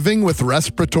 people living with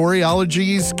respiratory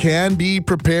allergies can be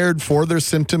prepared for their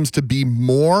symptoms to be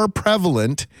more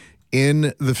prevalent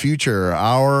in the future.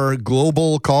 Our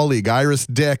global colleague, Iris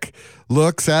Dick,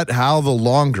 looks at how the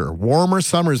longer, warmer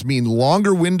summers mean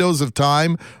longer windows of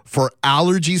time for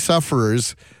allergy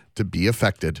sufferers to be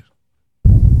affected.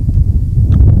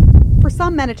 For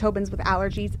some Manitobans with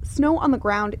allergies, snow on the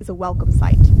ground is a welcome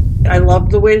sight. I love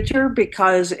the winter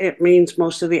because it means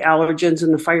most of the allergens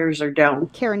and the fires are down.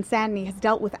 Karen Sandney has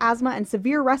dealt with asthma and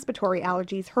severe respiratory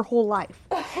allergies her whole life.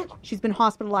 She's been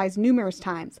hospitalized numerous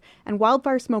times, and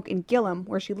wildfire smoke in Gillam,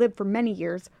 where she lived for many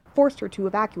years, forced her to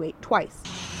evacuate twice.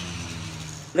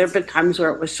 There have been times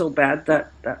where it was so bad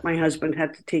that my husband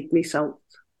had to take me south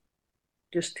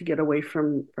just to get away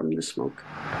from the smoke.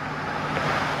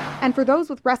 And for those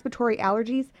with respiratory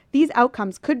allergies, these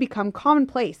outcomes could become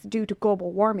commonplace due to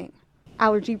global warming.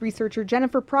 Allergy researcher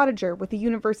Jennifer Prodiger with the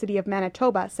University of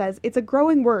Manitoba says it's a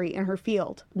growing worry in her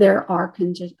field. There are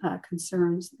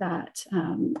concerns that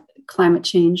climate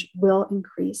change will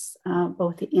increase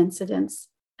both the incidence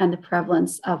and the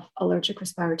prevalence of allergic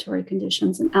respiratory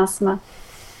conditions and asthma.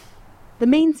 The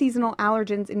main seasonal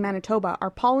allergens in Manitoba are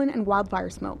pollen and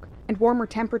wildfire smoke, and warmer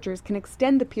temperatures can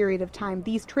extend the period of time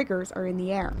these triggers are in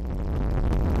the air.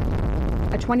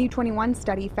 A 2021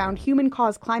 study found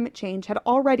human-caused climate change had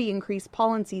already increased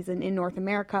pollen season in North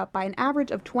America by an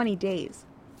average of 20 days.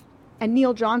 And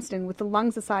Neil Johnston with the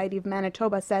Lung Society of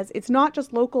Manitoba says it's not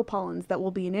just local pollens that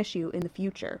will be an issue in the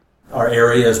future. Our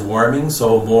area is warming,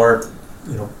 so more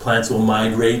plants will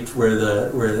migrate where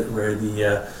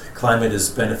the climate is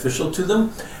beneficial to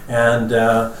them, and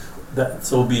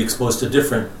so we'll be exposed to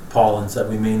different pollens that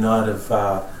we may not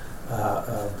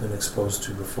have been exposed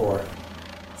to before.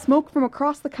 Smoke from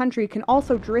across the country can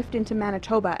also drift into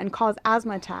Manitoba and cause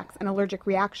asthma attacks and allergic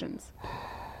reactions.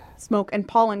 Smoke and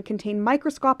pollen contain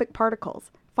microscopic particles,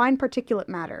 fine particulate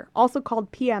matter, also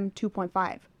called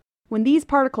PM2.5. When these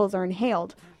particles are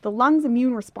inhaled, the lungs'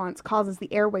 immune response causes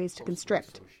the airways to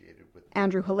constrict.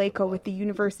 Andrew Haleko with the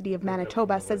University of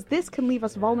Manitoba says this can leave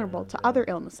us vulnerable to other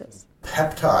illnesses.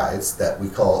 Peptides that we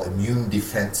call immune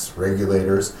defense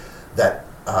regulators that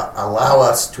allow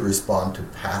us to respond to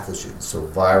pathogens, so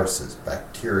viruses,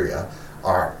 bacteria,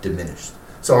 are diminished.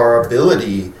 So our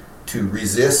ability to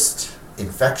resist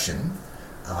infection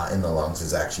in the lungs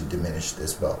is actually diminished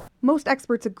as well. Most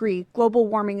experts agree global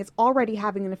warming is already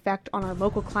having an effect on our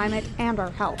local climate and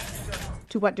our health.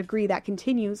 To what degree that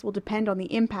continues will depend on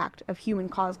the impact of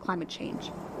human-caused climate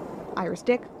change. Iris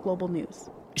Dick, Global News.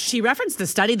 She referenced the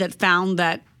study that found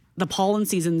that the pollen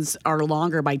seasons are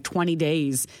longer by 20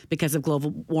 days because of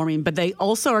global warming, but they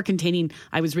also are containing,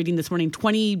 I was reading this morning,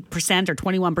 20% or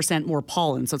 21% more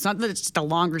pollen. So it's not that it's just a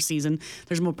longer season,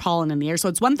 there's more pollen in the air. So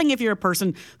it's one thing if you're a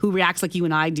person who reacts like you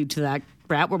and I do to that,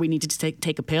 Brett, where we need to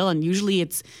take a pill, and usually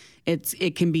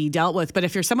it can be dealt with. But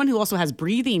if you're someone who also has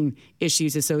breathing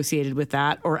issues associated with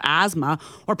that, or asthma,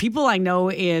 or people I know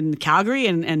in Calgary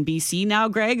and BC now,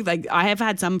 Greg, like I have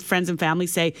had some friends and family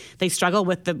say they struggle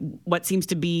with what seems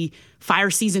to be fire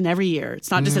season every year. It's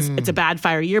not just it's a bad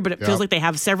fire year, but it feels like they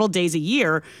have several days a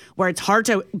year where it's hard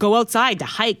to go outside, to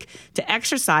hike, to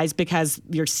exercise because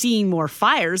you're seeing more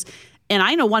fires. And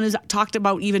I know one who's talked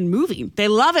about even moving. They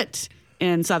love it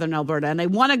in southern Alberta, and they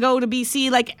want to go to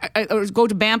BC, or go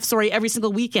to Banff, every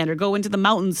single weekend, or go into the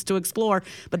mountains to explore.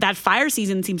 But that fire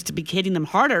season seems to be hitting them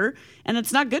harder, and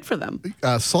it's not good for them.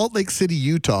 Salt Lake City,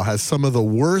 Utah has some of the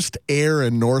worst air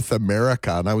in North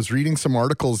America, and I was reading some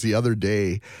articles the other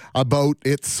day about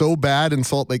it's so bad in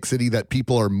Salt Lake City that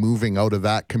people are moving out of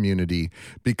that community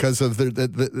because of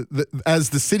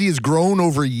as the city has grown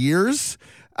over years.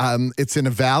 It's in a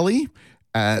valley.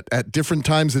 At different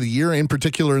times of the year, in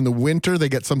particular in the winter, they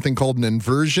get something called an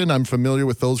inversion. I'm familiar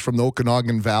with those from the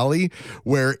Okanagan Valley,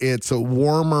 where it's a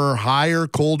warmer, higher,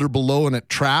 colder below, and it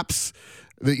traps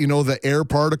the air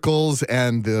particles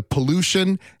and the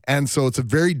pollution. And so it's a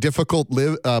very difficult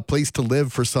place to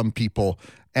live for some people.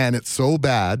 And it's so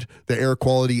bad, the air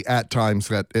quality at times,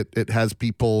 that it has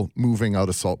people moving out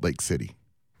of Salt Lake City.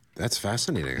 That's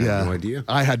fascinating. I had no idea.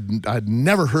 I'd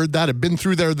never heard that. I've been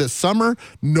through there this summer.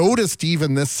 Noticed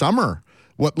even this summer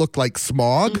what looked like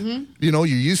smog. Mm-hmm.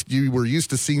 You were used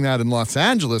to seeing that in Los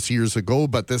Angeles years ago,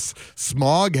 but this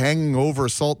smog hanging over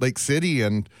Salt Lake City,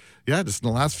 and Yeah, just in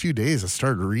the last few days, I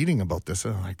started reading about this.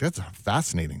 And I'm like, that's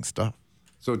fascinating stuff.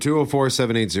 So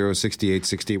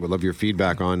 204-780-6868. Would love your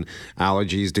feedback on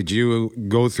allergies. Did you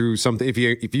go through something? If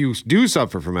you do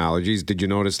suffer from allergies, did you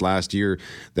notice last year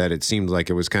that it seemed like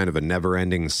it was kind of a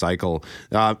never-ending cycle?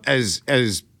 As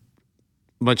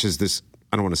much as this,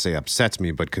 I don't want to say upsets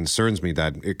me, but concerns me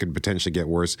that it could potentially get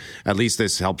worse. At least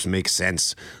this helps make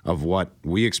sense of what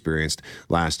we experienced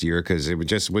last year, because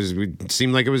it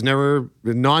seemed like it was never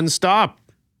nonstop.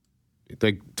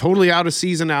 Like totally out of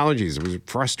season allergies. It was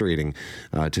frustrating,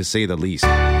 to say the least.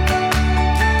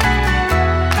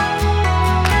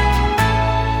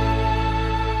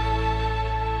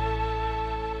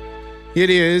 It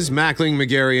is Mackling,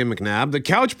 McGarry, and McNabb. The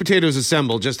couch potatoes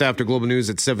assemble just after Global News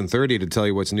at 7:30 to tell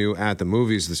you what's new at the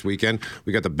movies this weekend.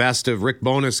 We got the best of Rick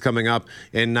Bonus coming up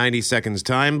in 90 seconds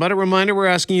time. But a reminder, we're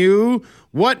asking you,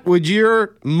 what would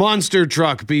your monster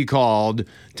truck be called?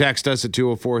 Text us at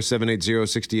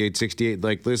 204-780-6868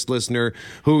 like this listener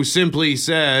who simply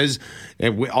says,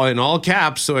 in all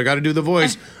caps, so I got to do the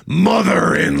voice,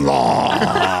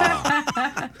 mother-in-law.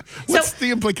 What's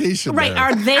the implication Right, there?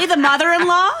 are they the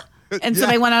mother-in-law? And so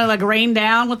they want to like rain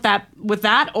down with that,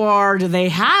 or do they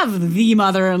have the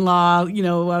mother-in-law,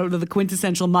 out of the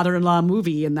quintessential mother-in-law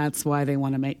movie, and that's why they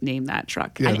want to name that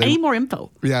truck? Yeah, I need more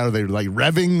info. Yeah, are they like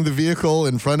revving the vehicle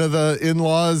in front of the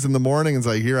in-laws in the morning? It's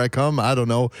like, here I come. I don't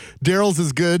know. Daryl's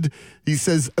is good. He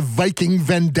says Viking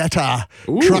Vendetta.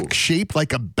 Ooh. Truck shaped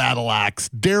like a battle axe.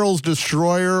 Daryl's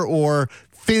Destroyer or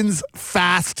Finn's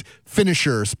Fast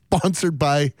Finisher, sponsored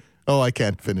by... Oh, I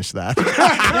can't finish that.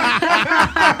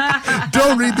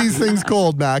 Don't read these things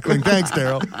cold, Mackling. Thanks,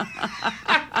 Daryl.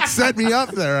 Set me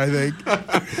up there, I think.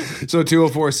 So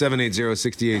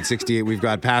 204-780-6868. We've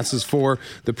got passes for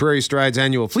the Prairie Strides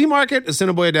annual flea market,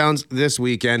 Assiniboia Downs this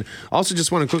weekend. Also,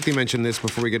 just want to quickly mention this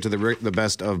before we get to the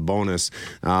best of bonus,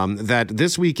 that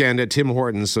this weekend at Tim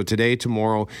Hortons, so today,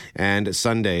 tomorrow, and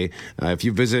Sunday, if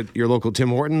you visit your local Tim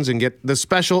Hortons and get the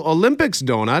Special Olympics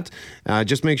donut,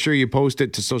 just make sure you post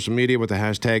it to social media with the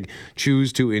hashtag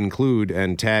choose to include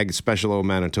and tag Special O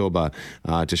Manitoba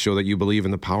to show that you believe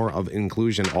in the power of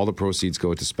inclusion. All the proceeds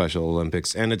go to Special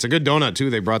Olympics. And it's a good donut, too.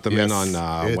 They brought them in on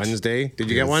Wednesday. Did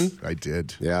you get one? I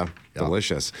did. Yeah,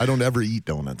 delicious. I don't ever eat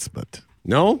donuts, but...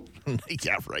 No?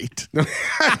 Yeah, right.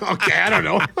 Okay, I don't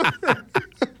know.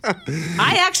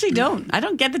 I actually don't. I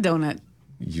don't get the donut.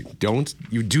 You don't?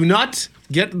 You do not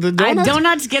get the donut? I do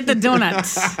not get the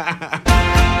donuts.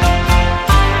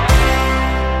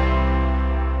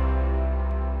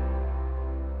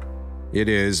 It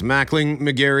is Mackling,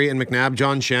 McGarry, and McNabb.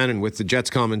 John Shannon with the Jets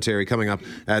commentary coming up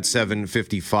at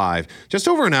 7:55. Just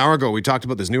over an hour ago, we talked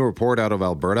about this new report out of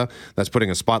Alberta that's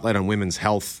putting a spotlight on women's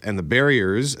health and the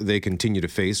barriers they continue to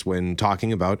face when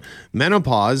talking about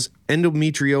menopause,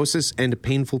 endometriosis, and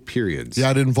painful periods.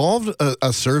 Yeah, it involved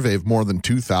a survey of more than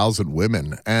 2,000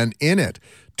 women, and in it,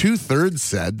 2/3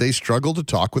 said they struggle to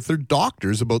talk with their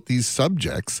doctors about these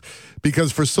subjects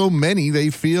because for so many, they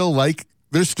feel like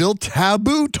they're still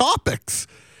taboo topics.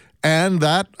 And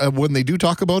that when they do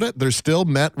talk about it, they're still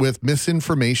met with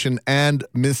misinformation and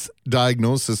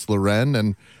misdiagnosis, Loren.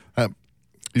 And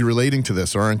you're relating to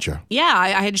this, aren't you? Yeah,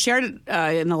 I had shared it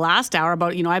in the last hour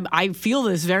about, I feel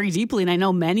this very deeply, and I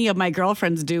know many of my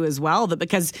girlfriends do as well, that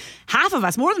because half of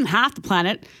us, more than half the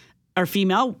planet, are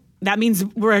female. That means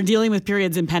we're dealing with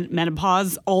periods in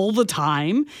menopause all the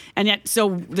time. And yet,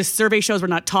 so the survey shows we're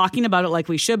not talking about it like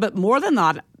we should, but more than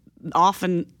that,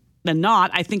 often than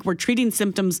not, I think we're treating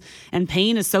symptoms and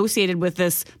pain associated with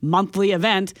this monthly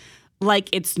event like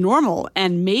it's normal.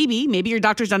 And maybe your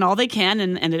doctor's done all they can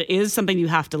and it is something you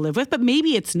have to live with, but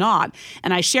maybe it's not.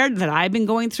 And I shared that I've been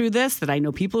going through this, that I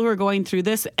know people who are going through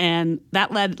this, and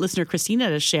that led listener Christina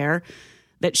to share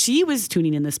that she was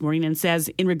tuning in this morning and says,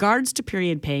 in regards to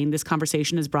period pain, this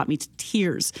conversation has brought me to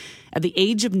tears. At the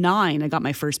age of 9, I got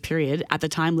my first period. At the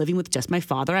time, living with just my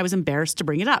father, I was embarrassed to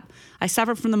bring it up. I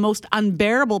suffered from the most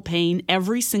unbearable pain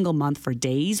every single month for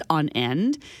days on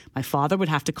end. My father would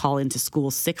have to call into school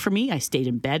sick for me. I stayed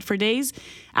in bed for days.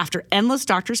 After endless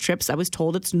doctor's trips, I was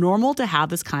told it's normal to have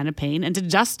this kind of pain and to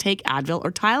just take Advil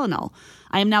or Tylenol.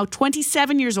 I am now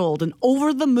 27 years old and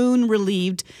over the moon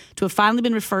relieved to have finally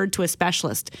been referred to a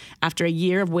specialist after a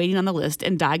year of waiting on the list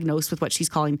and diagnosed with what she's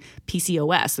calling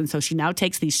PCOS. And so she now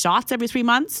takes these shots every 3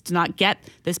 months to not get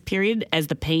this period as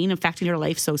the pain affecting her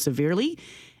life so severely.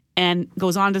 And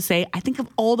goes on to say, I think of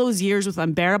all those years with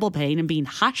unbearable pain and being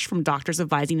hushed from doctors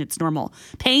advising it's normal.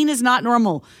 Pain is not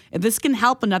normal. If this can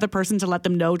help another person to let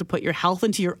them know to put your health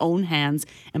into your own hands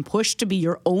and push to be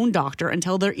your own doctor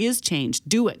until there is change,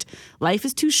 do it. Life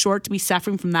is too short to be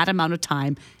suffering from that amount of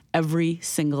time every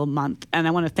single month. And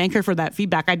I want to thank her for that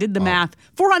feedback. I did the math.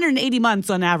 480 months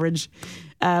on average.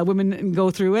 Women go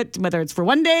through it, whether it's for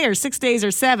 1 day or 6 days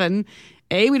or 7.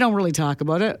 A, we don't really talk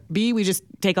about it. B, we just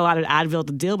take a lot of Advil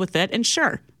to deal with it. And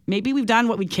sure, maybe we've done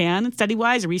what we can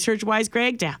study-wise or research-wise,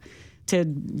 Greg, to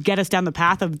get us down the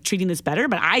path of treating this better,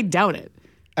 but I doubt it.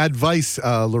 Advice,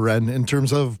 Loren, in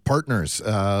terms of partners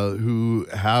who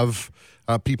have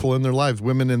people in their lives,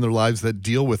 women in their lives that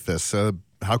deal with this.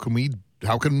 How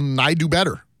can I do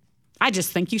better? I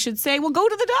just think you should say, well, go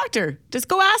to the doctor. Just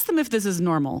go ask them if this is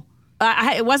normal.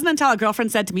 It wasn't until a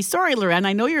girlfriend said to me, sorry, Loren,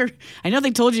 I know they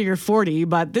told you you're 40,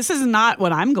 but this is not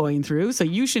what I'm going through, so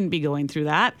you shouldn't be going through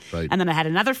that. Right. And then I had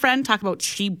another friend talk about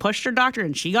she pushed her doctor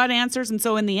and she got answers. And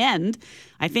so in the end,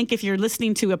 I think if you're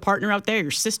listening to a partner out there,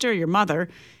 your sister or your mother,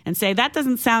 and say, that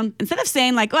doesn't sound, instead of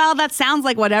saying like, well, that sounds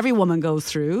like what every woman goes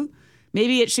through,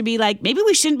 maybe it should be like, maybe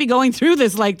we shouldn't be going through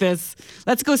this like this.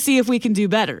 Let's go see if we can do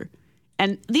better.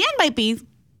 And the end might be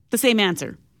the same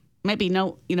answer. Might be,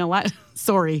 no, you know what?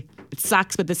 Sorry. It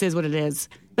sucks, but this is what it is.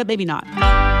 But maybe not.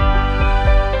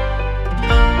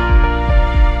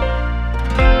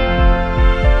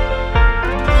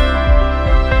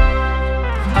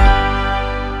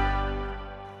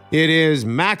 It is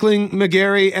Mackling,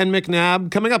 McGarry, and McNabb.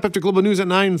 Coming up after Global News at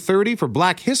 9:30 for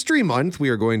Black History Month, we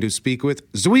are going to speak with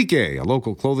ZUEIKE, a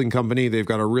local clothing company. They've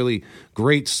got a really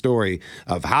great story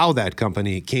of how that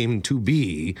company came to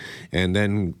be, and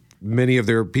then many of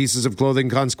their pieces of clothing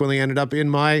consequently ended up in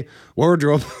my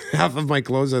wardrobe. Half of my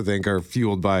clothes, I think, are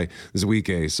fueled by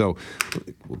ZUEIKE. So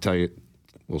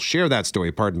we'll share that story,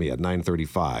 at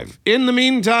 9:35. In the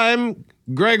meantime,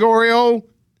 Gregorio,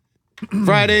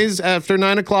 Fridays after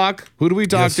 9 o'clock. Who do we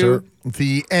talk to? Sir.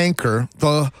 The anchor,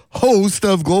 the host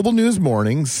of Global News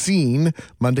Mornings, seen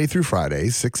Monday through Friday,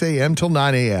 6 a.m. till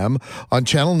 9 a.m. on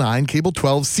Channel 9, Cable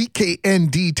 12,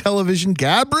 CKND Television,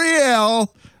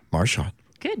 Gabrielle Marchand.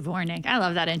 Good morning. I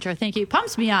love that intro. Thank you.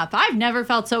 Pumps me up. I've never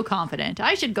felt so confident.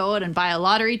 I should go out and buy a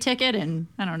lottery ticket and,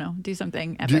 I don't know, do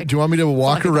something epic. Do you want me to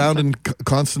walk around and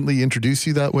constantly introduce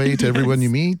you that way to everyone you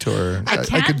meet? Or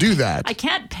I could do that. I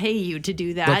can't pay you to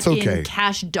do that. That's okay. In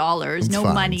cash dollars, It's no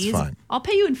fine, monies. it's fine. I'll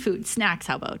pay you in food. Snacks,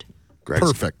 how about?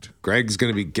 Perfect. Greg's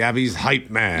going to be Gabby's hype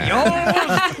man.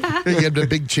 You have the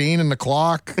big chain and the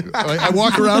clock. I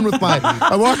walk around with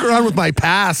my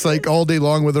pass like all day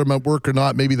long, whether I'm at work or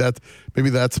not. Maybe that's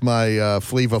my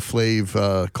Flava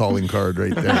Flav calling card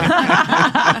right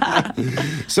there.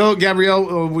 So,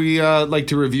 Gabrielle, we like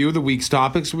to review the week's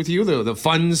topics with you, the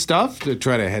fun stuff, to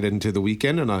try to head into the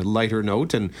weekend on a lighter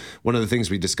note. And one of the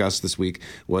things we discussed this week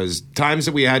was times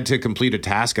that we had to complete a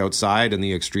task outside in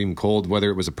the extreme cold, whether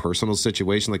it was a personal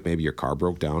situation, like maybe your car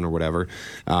broke down or whatever,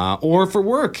 or for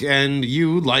work. And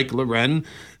you, like Loren,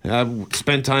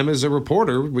 spent time as a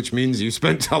reporter, which means you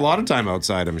spent a lot of time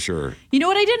outside, I'm sure. You know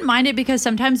what? I didn't mind it because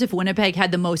sometimes if Winnipeg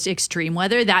had the most extreme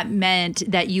weather, that meant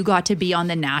that you got to be on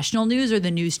the national news or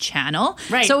the news channel.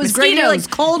 Right. So it was great.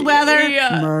 Like cold weather,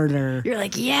 Yeah. murder. You're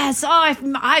like, yes,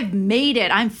 I've made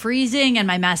it. I'm freezing and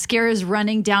my mascara is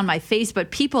running down my face, but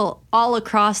people all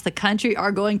across the country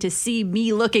are going to see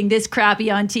me looking this crappy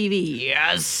on TV.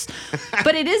 Yes.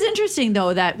 But it is interesting,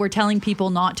 though, that we're telling people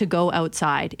not to go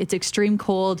outside. It's extreme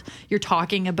cold. You're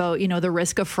talking about, the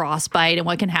risk of frostbite and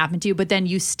what can happen to you, but then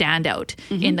you stand out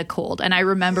in the cold. And I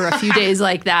remember a few days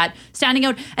like that, standing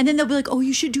out, and then they'll be like, oh,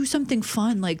 you should do something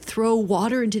fun, like throw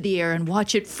water into the air and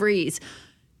watch it freeze.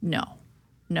 No.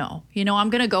 I'm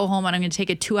going to go home and I'm going to take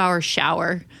a 2-hour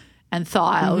shower and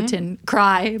thaw out and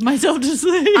cry myself to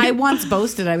sleep. I once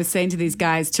boasted, I was saying to these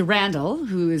guys, to Randall,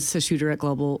 who is a shooter at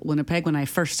Global Winnipeg, when I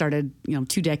first started,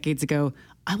 2 decades ago,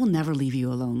 I will never leave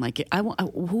you alone. Like,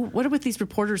 what are with these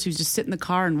reporters who just sit in the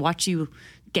car and watch you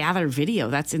gather video?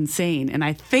 That's insane. And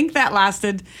I think that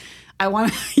lasted,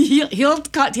 he'll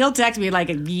text me like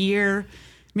a year,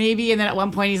 maybe. And then at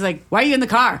one point he's like, why are you in the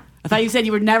car? I thought you said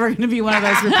you were never going to be one of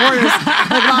those reporters.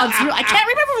 I can't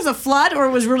remember if it was a flood or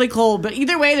it was really cold, but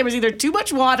either way, there was either too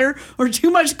much water or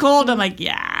too much cold. I'm like,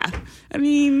 yeah. I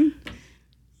mean,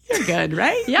 you're good,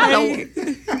 right? Yeah,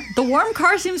 the warm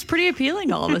car seems pretty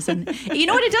appealing all of a sudden. You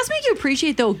know what? It does make you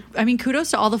appreciate, though. I mean,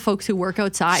 kudos to all the folks who work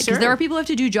outside. Because there are people who have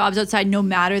to do jobs outside no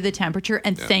matter the temperature.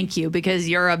 And thank you, because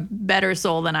you're a better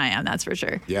soul than I am. That's for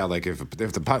sure. Yeah, like if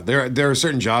there are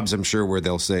certain jobs, I'm sure, where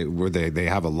they'll say, where they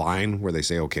have a line where they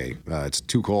say, okay, it's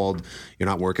too cold, you're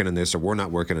not working in this, or we're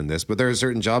not working in this. But there are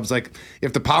certain jobs, like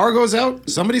if the power goes out,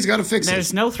 somebody's got to fix it.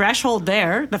 There's no threshold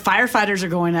there. The firefighters are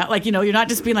going out. Like, you're not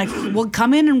just being like, we'll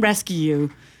come in and rescue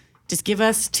you. Just give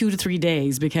us 2 to 3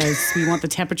 days because we want the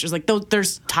temperatures. Like,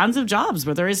 there's tons of jobs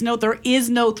where there is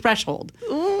no threshold.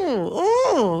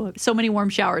 Ooh, so many warm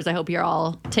showers. I hope you're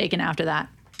all taken after that.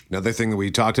 Another thing that we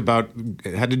talked about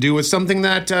had to do with something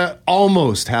that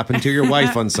almost happened to your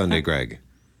wife on Sunday, Greg.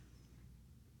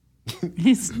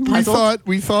 We thought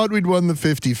we'd won the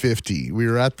 50-50. We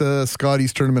were at the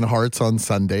Scotties Tournament of Hearts on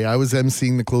Sunday. I was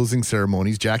emceeing the closing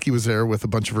ceremonies. Jackie was there with a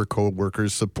bunch of her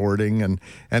co-workers supporting and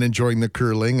enjoying the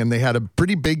curling, and they had a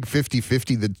pretty big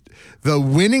 50-50. The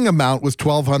winning amount was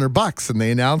 $1,200, and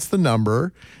they announced the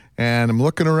number. And I'm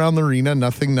looking around the arena,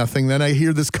 nothing. Then I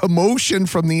hear this commotion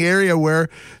from the area where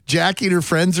Jackie and her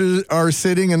friends are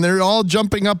sitting, and they're all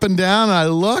jumping up and down. I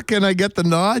look, and I get the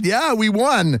nod. Yeah, we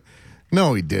won.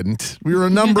 No, we didn't. We were a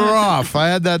number off. I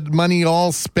had that money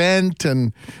all spent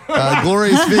and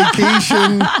glorious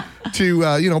vacation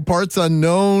to, parts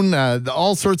unknown,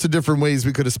 all sorts of different ways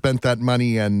we could have spent that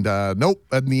money. And nope,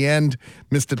 in the end,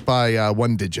 missed it by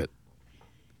one digit.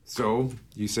 So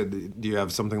you said, do you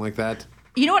have something like that?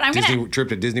 You know what? Trip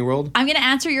to Disney World? I'm going to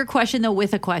answer your question, though,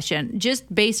 with a question.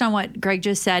 Just based on what Greg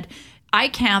just said, I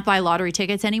can't buy lottery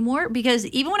tickets anymore because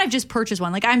even when I've just purchased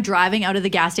one, like I'm driving out of the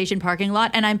gas station parking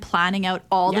lot and I'm planning out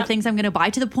all the things I'm going to buy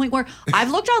to the point where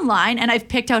I've looked online and I've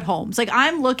picked out homes. Like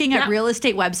I'm looking at real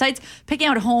estate websites, picking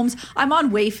out homes. I'm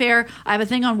on Wayfair. I have a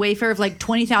thing on Wayfair of like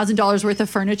 $20,000 worth of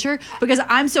furniture because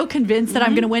I'm so convinced that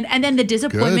I'm going to win. And then the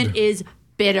disappointment is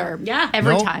bitter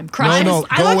every time. I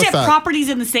looked at properties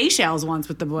in the Seychelles once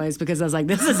with the boys because I was like,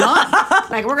 this is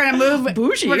not like we're gonna move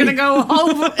bougie. We're gonna go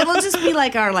home. It'll just be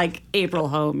like our April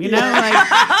home, you know,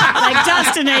 like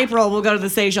just in April we'll go to the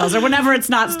Seychelles or whenever it's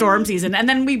not storm season. And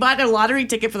then we bought a lottery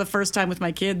ticket for the first time with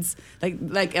my kids, like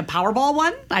a Powerball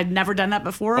one. I'd never done that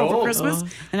before over Christmas,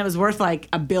 and it was worth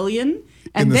like $1 billion.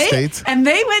 And in the States? And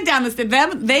they went down the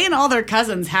they and all their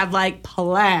cousins have like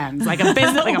plans, like a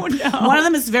business. One of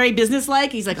them is very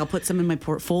business-like. He's like, I'll put some in my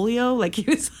portfolio. Like he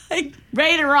was like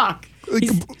ready to rock.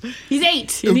 He's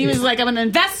 8, and he was like, I'm going to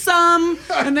invest some,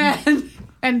 and then.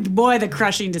 And boy, the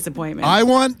crushing disappointment. I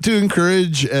want to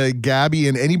encourage Gabby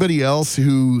and anybody else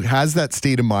who has that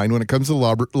state of mind when it comes to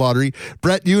lottery.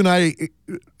 Brett, you and I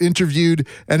interviewed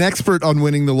an expert on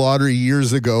winning the lottery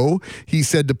years ago. He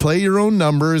said to play your own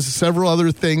numbers, several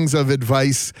other things of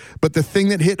advice. But the thing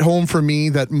that hit home for me,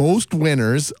 that most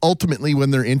winners, ultimately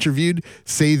when they're interviewed,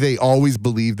 say they always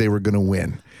believe they were going to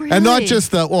win. Really? And not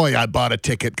just I bought a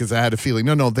ticket because I had a feeling.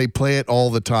 No, they play it all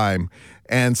the time.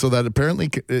 And so that apparently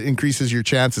increases your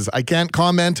chances. I can't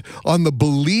comment on the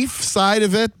belief side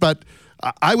of it, but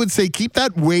I would say keep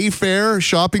that Wayfair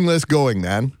shopping list going,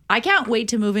 man. I can't wait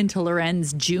to move into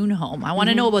Loren's June home. I want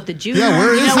to know about the June home. Yeah,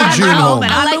 where is the June home?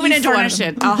 I'm moving into furnish.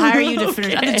 I'll hire you to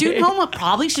furnish. The June home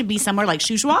probably should be somewhere like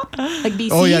Shuswap, like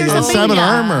BC or something. Salmon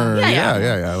Arm.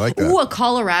 Yeah, I like that. Ooh, a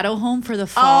Colorado home for the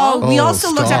fall. We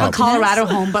also looked at a Colorado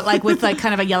home, but like with like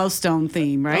kind of a Yellowstone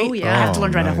theme, right? Oh, yeah. I have to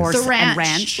learn to ride a horse the ranch. And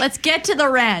ranch. Let's get to the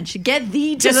ranch. Get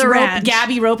thee to the ranch.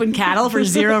 Gabby roping cattle for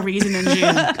zero reason in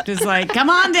June. Just like, come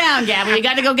on down, Gabby. We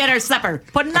got to go get our supper.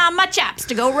 Putting on my chaps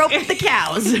to go rope the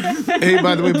cows. Hey,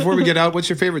 by the way, before we get out, what's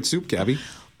your favorite soup, Gabby?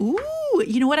 Ooh,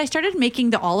 you know what? I started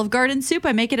making the Olive Garden soup.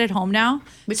 I make it at home now.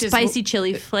 Which is spicy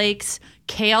chili flakes,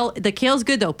 kale. The kale's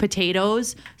good though.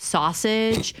 Potatoes,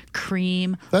 sausage,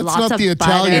 cream. That's lots not of the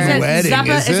Italian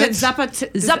wedding, is it? Is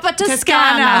it Zuppa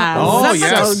Toscana? Oh,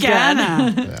 yes.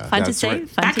 Toscana. Fun to say. Right.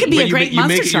 That could be a great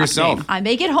Monster make it Truck yourself. name. I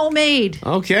make it homemade.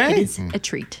 Okay. It is a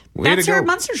treat. That's her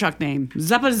Monster Truck name.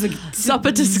 Zuppa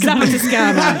Toscana.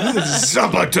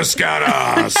 Zuppa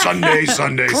Toscana. Sunday.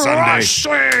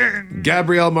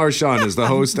 Gabrielle Marchand is the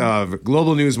host of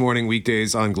Global News Morning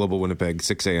weekdays on Global Winnipeg,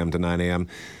 6 a.m. to 9 a.m.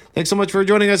 Thanks so much for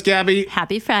joining us, Gabby.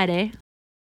 Happy Friday.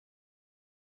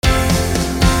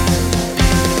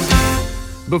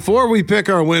 Before we pick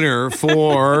our winner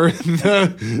for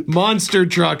the Monster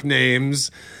Truck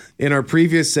names, in our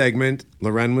previous segment,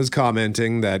 Loren was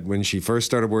commenting that when she first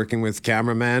started working with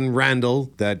cameraman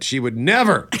Randall, that she would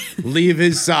never leave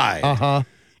his side. Uh-huh.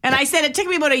 And I said it took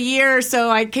me about a year or so.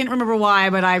 I can't remember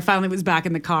why, but I finally was back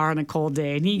in the car on a cold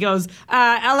day. And he goes,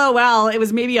 LOL, it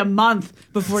was maybe a month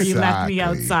before you left me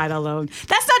outside alone.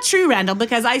 That's not true, Randall,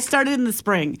 because I started in the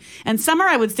spring. And summer,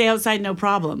 I would stay outside no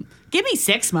problem. Give me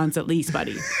 6 months at least,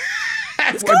 buddy.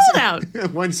 It's cold out.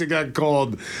 Once it got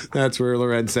cold, that's where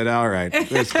Loren said, all right,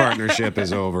 this partnership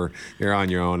is over. You're on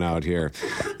your own out here.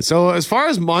 So as far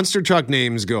as Monster Truck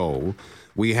names go,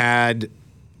 we had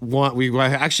one. We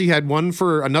actually had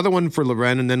another one for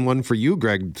Loren and then one for you,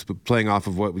 Greg, playing off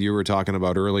of what you were talking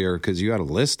about earlier, because you had a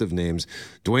list of names.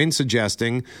 Dwayne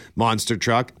suggesting Monster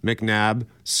Truck, McNabb,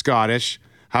 Scottish.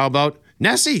 How about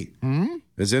Nessie?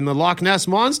 As in the Loch Ness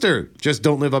Monster. Just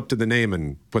don't live up to the name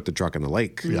and put the truck in the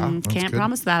lake. Yeah, can't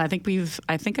promise that. I think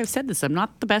I've said this. I'm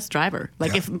not the best driver.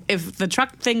 Like if the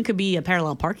truck thing could be a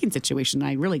parallel parking situation,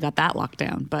 I really got that locked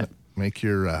down. But Make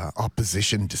your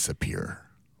opposition disappear.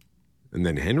 And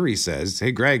then Henry says,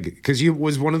 hey, Greg, because you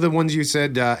was one of the ones you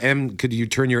said, could you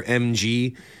turn your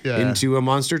MG into a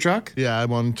monster truck? Yeah, I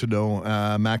wanted to know.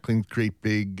 Macklin's great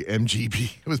big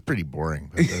MGB. It was pretty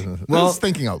boring. But, well, I was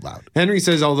thinking out loud. Henry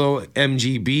says, although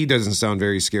MGB doesn't sound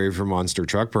very scary for monster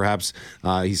truck, perhaps,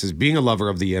 he says, being a lover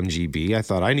of the MGB, I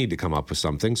thought I need to come up with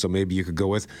something. So maybe you could go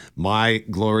with My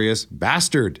Glorious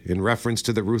Bastard, in reference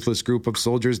to the ruthless group of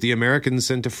soldiers the Americans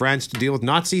sent to France to deal with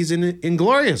Nazis in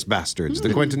Inglourious Bastards,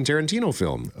 the Quentin Tarantino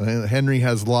film. Henry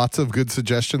has lots of good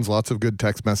suggestions, lots of good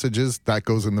text messages. That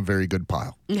goes in the very good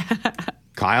pile.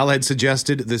 Kyle had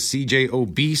suggested the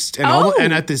CJO Beast,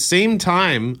 and at the same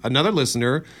time, another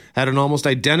listener had an almost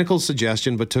identical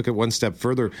suggestion, but took it one step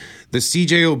further. The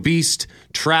CJO Beast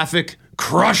Traffic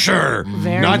Crusher.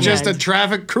 Not just a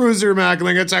traffic cruiser,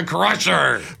 Mackling, it's a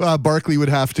crusher. Barkley would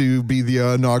have to be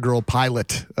the inaugural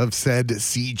pilot of said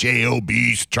CJO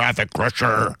Beast Traffic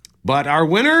Crusher. But our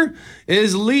winner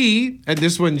is Lee, and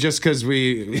this one just because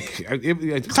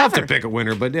it's tough to pick a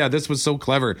winner, but yeah, this was so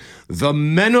clever. The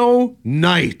Menno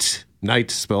Knight.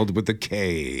 Knight spelled with a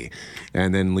K.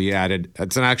 And then Lee added,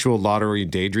 it's an actual lottery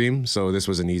daydream, so this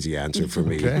was an easy answer for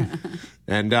me. Okay.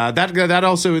 And that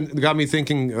also got me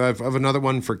thinking of another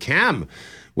one for Cam.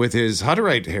 With his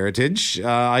Hutterite heritage,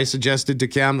 I suggested to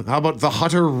Cam, how about the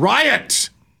Hutter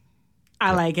Riot?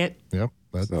 I like it. Yep,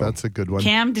 that's a good one.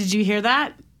 Cam, did you hear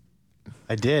that?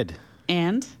 I did.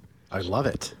 And? I love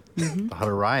it. The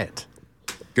Hutter Riot.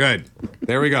 Good.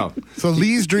 There we go. So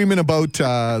Lee's dreaming about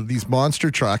these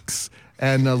monster trucks,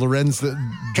 and Loren's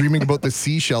dreaming about the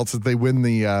seashells as they win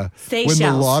the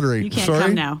lottery. You can't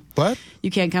come now. What?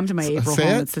 You can't come to my April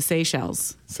home. It's the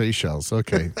Seychelles. Seychelles.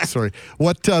 Okay. Sorry.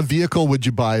 What vehicle would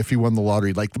you buy if you won the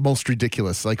lottery? Like the most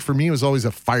ridiculous. Like for me, it was always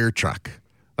a fire truck.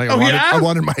 Like I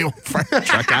wanted my own fire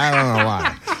truck. I don't know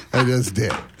why. I just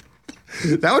did.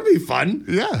 That would be fun.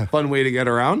 Yeah. Fun way to get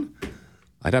around.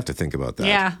 I'd have to think about that.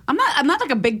 Yeah. I'm not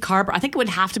like a big car, but I think it would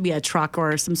have to be a truck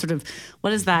or some sort of,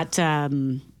 what is that?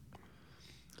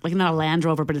 Like not a Land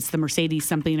Rover, but it's the Mercedes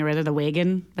something or other, the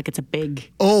wagon. Like it's a big.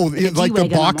 Oh, like the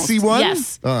boxy almost. one?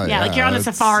 Yes. Oh, yeah, like you're on a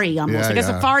safari almost. A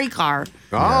safari car.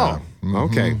 Oh,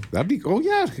 okay. That'd be,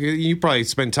 you probably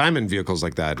spent time in vehicles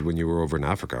like that when you were over in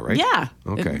Africa, right? Yeah.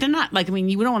 Okay. They're not like,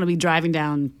 you don't want to be driving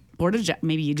down Portage.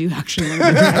 Maybe you do actually want to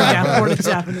be driving down Portage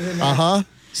Avenue.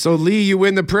 So, Lee, you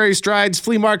win the Prairie Strides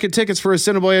flea market tickets for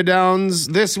Assiniboia Downs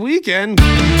this weekend.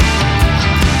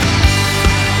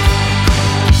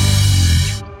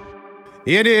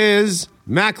 It is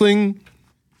Mackling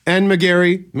and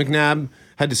McNabb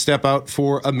had to step out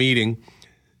for a meeting.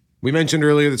 We mentioned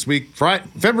earlier this week,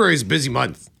 February is a busy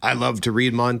month. I love to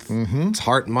read month. It's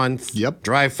Heart Month. Yep.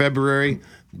 Dry February.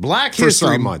 Black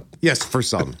History Month. Yes, for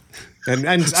some.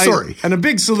 And Sorry. And a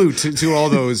big salute to all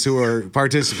those who are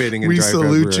participating in Dry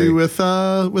February. We salute you with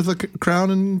a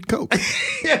crown and Coke.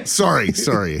 Sorry.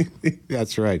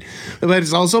 That's right. But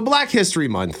it's also Black History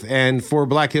Month. And for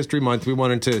Black History Month, we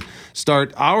wanted to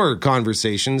start our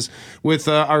conversations with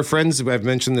our friends. I've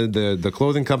mentioned the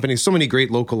clothing companies, so many great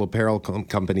local apparel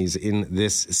companies in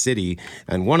this city.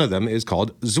 And one of them is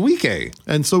called ZUEIKE.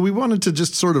 And so we wanted to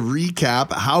just sort of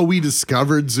recap how we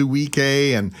discovered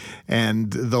ZUEIKE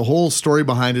and the whole story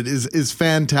behind it is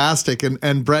fantastic.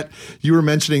 And Brett, you were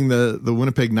mentioning the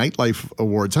Winnipeg Nightlife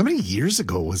Awards. How many years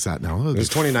ago was that now? It was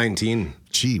 2019.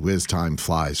 Gee whiz, time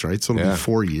flies, right? So it'll be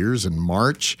 4 years in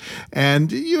March.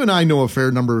 And you and I know a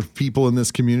fair number of people in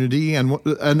this community.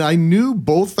 And I knew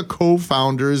both the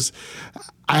co-founders.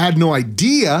 I had no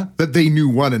idea that they knew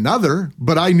one another,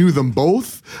 but I knew them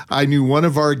both. I knew one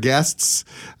of our guests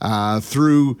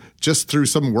through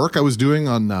some work I was doing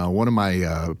on one of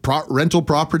my rental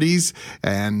properties,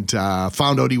 and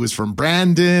found out he was from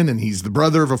Brandon, and he's the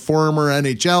brother of a former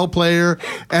NHL player.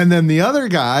 And then the other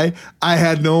guy I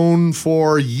had known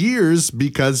for years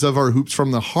because of our Hoops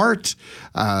from the Heart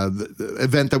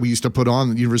event that we used to put on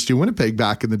at the University of Winnipeg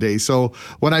back in the day. So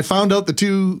when I found out the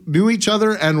two knew each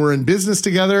other and were in business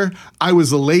together, I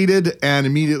was elated, and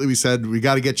immediately we said, we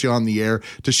got to get you on the air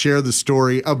to share the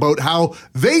story about how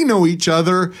they know each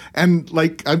other. And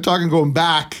like I'm talking going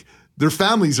back, their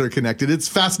families are connected. It's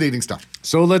fascinating stuff.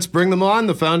 So let's bring them on,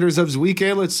 the founders of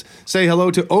ZUEIKE. Let's say hello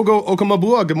to Ogo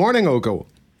Okamabua. Good morning, Ogo.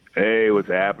 Hey, what's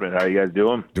happening? How are you guys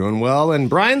doing? Doing well. And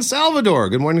Brian Salvador.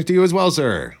 Good morning to you as well,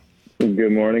 sir.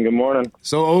 Good morning. Good morning.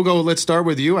 So, Ogo, let's start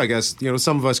with you. I guess,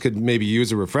 some of us could maybe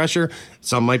use a refresher.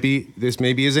 Some this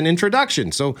maybe is an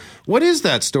introduction. So what is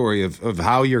that story of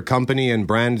how your company and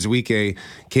brand ZUEIKE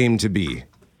came to be?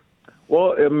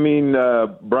 Well,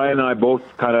 Brian and I both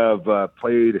kind of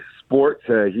played sports.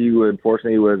 He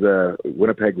unfortunately was a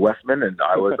Winnipeg Westman, and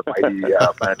I was a mighty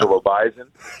Manitoba Bison.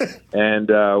 And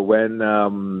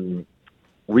when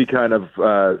we kind of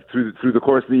through the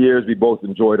course of the years, we both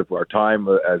enjoyed our time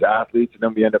as athletes, and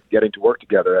then we ended up getting to work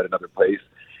together at another place.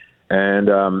 And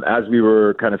as we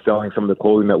were kind of selling some of the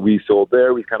clothing that we sold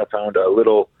there, we kind of found a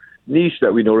little niche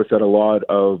that we noticed that a lot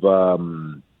of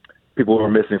people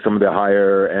were missing some of the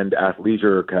higher end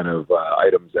athleisure kind of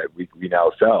items that we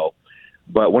now sell.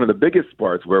 But one of the biggest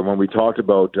parts where when we talked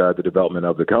about the development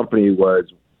of the company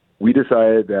was we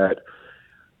decided that,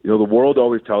 the world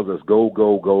always tells us go,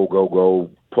 go, go, go,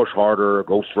 go, push harder,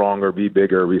 go stronger, be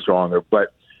bigger, be stronger.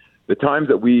 But the times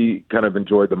that we kind of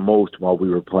enjoyed the most while we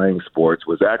were playing sports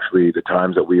was actually the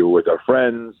times that we were with our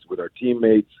friends, with our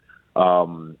teammates,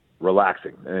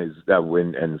 relaxing. Hence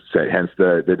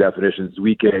the definition,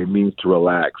 ZUEIKE means to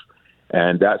relax.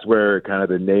 And that's where kind of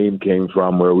the name came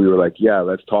from, where we were like, yeah,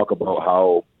 let's talk about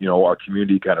how, our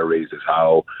community kind of raises,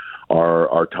 how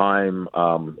our time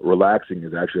relaxing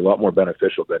is actually a lot more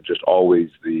beneficial than just always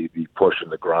the push and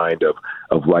the grind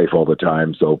of life all the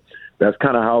time. So that's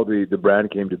kind of how the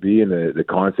brand came to be, and the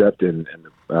concept and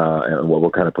what we're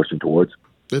kind of pushing towards.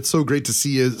 It's so great to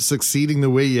see you succeeding the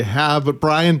way you have. But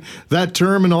Brian, that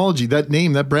terminology, that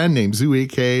name, that brand name,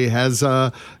 ZUEIKE, has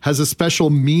a special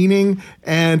meaning,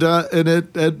 and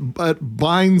it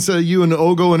binds you and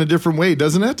Ogo in a different way,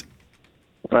 doesn't it?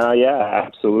 Yeah,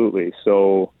 absolutely.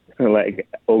 So, like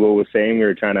Ogo was saying,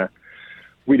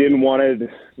 we didn't want to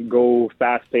go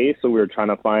fast paced, so we were trying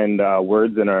to find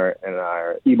words in our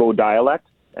Igbo dialect,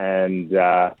 and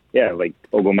like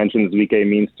Ogo mentioned, ZUEIKE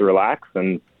means to relax,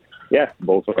 and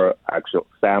both our actual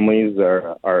families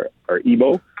are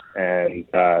Igbo, and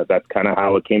that's kind of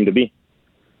how it came to be.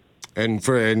 And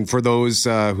for those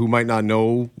who might not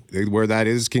know where that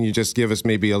is, can you just give us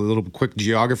maybe a little quick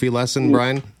geography lesson,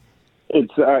 Brian?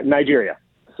 It's Nigeria.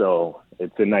 So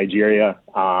it's in Nigeria,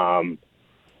 in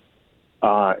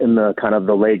the kind of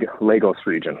the Lagos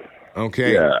region.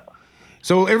 Okay. Yeah.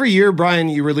 So every year, Brian,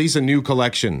 you release a new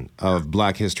collection of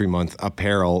Black History Month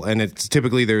apparel, and it's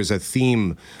typically there's a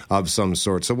theme of some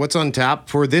sort. So what's on tap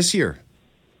for this year?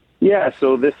 Yeah,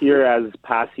 so this year, as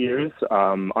past years,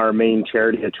 our main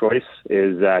charity of choice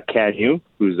is Can You,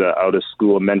 who's an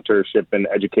out-of-school mentorship and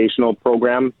educational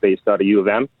program based out of U of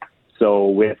M. So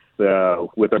with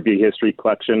our Big History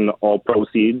collection, all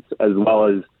proceeds, as well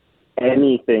as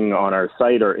anything on our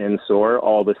site or in-store,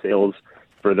 all the sales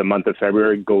for the month of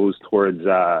February goes towards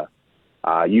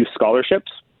youth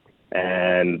scholarships.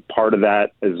 And part of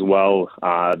that as well,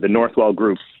 the Northwell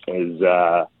Group is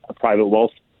a private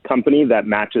wealth company that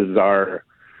matches our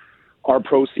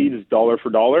proceeds dollar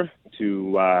for dollar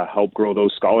to help grow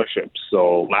those scholarships.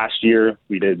 So last year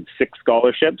we did 6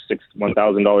 scholarships, 6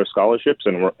 $1,000 scholarships,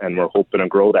 and we're hoping to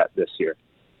grow that this year.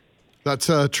 That's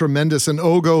tremendous. And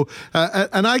Ogo,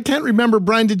 and I can't remember,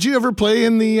 Brian, did you ever play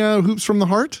in the Hoops from the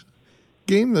Heart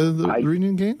game, the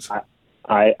reunion games?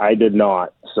 I did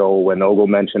not. So when Ogo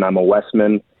mentioned I'm a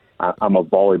Westman, I'm a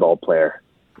volleyball player.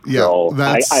 Yeah, so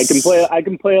I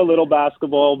can play a little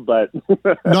basketball, but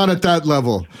not at that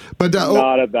level. But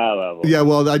not at that level. Yeah,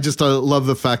 well, I just love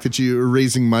the fact that you're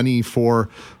raising money for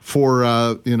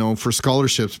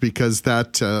scholarships, because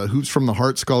that Hoops from the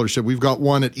Heart scholarship, we've got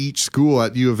one at each school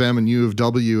at U of M and U of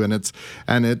W, and it's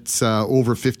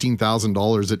over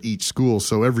 $15,000 at each school.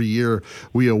 So every year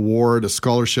we award a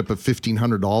scholarship of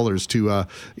 $1,500 to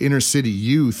inner city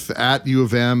youth at U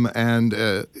of M and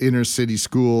inner city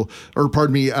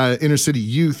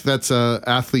youth that's a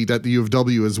athlete at the U of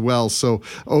W as well. So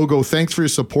Ogo, thanks for your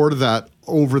support of that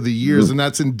over the years, and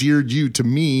that's endeared you to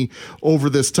me over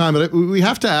this time. But we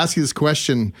have to ask you this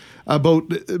question about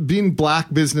being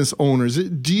Black business owners.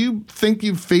 Do you think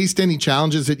you've faced any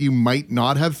challenges that you might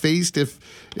not have faced if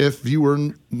you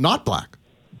were not Black?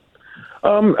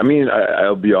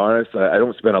 I'll be honest, I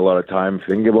don't spend a lot of time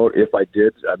thinking about if I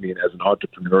did. As an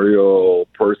entrepreneurial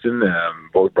person,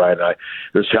 both Brian and I,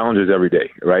 there's challenges every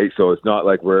day, right? So it's not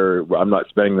like I'm not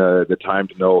spending the time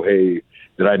to know, hey,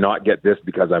 did I not get this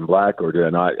because I'm Black, or did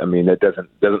I not? That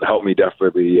doesn't help me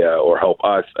definitely or help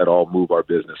us at all move our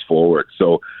business forward.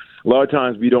 So a lot of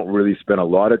times we don't really spend a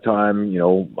lot of time,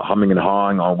 humming and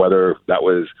hawing on whether that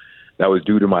was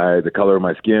due to the color of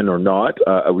my skin or not.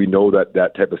 We know that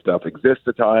type of stuff exists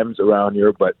at times around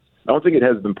here, but I don't think it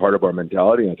has been part of our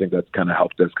mentality. And I think that's kind of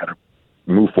helped us kind of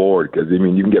move forward, because you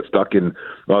can get stuck in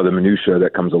the minutia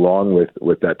that comes along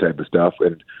with that type of stuff.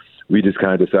 And we just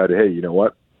kind of decided, hey, you know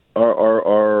what?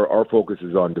 Our focus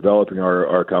is on developing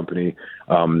our company.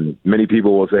 Many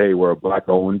people will say, hey, we're a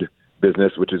Black-owned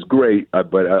business, which is great,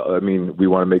 but we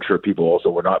want to make sure people also,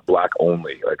 we're not Black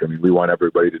only. We want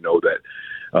everybody to know that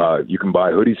You can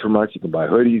buy hoodies from us. You can buy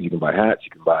hoodies. You can buy hats.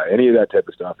 You can buy any of that type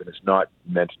of stuff. And it's not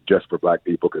meant just for Black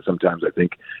people, because sometimes I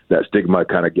think that stigma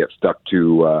kind of gets stuck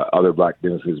to other Black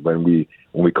businesses when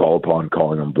we call upon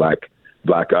calling them Black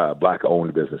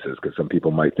owned businesses, because some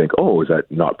people might think, oh, is that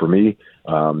not for me?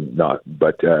 Not,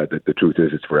 but the truth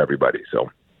is, it's for everybody. So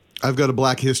I've got a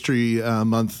Black History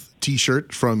Month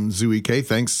T-shirt from ZUEIKE.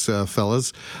 Thanks,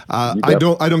 fellas. I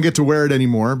don't get to wear it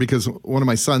anymore because one of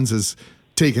my sons has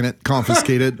taken it,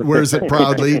 confiscated, wears it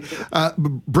proudly.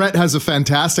 Brett has a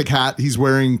fantastic hat he's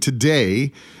wearing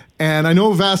today. And I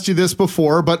know I've asked you this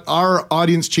before, but our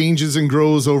audience changes and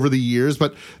grows over the years.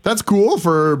 But that's cool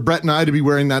for Brett and I to be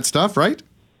wearing that stuff, right?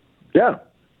 Yeah.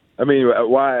 I mean,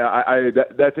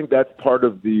 I think that's part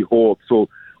of the whole. So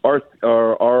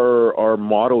our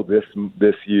motto this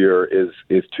year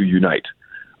is to unite.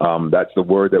 That's the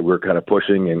word that we're kind of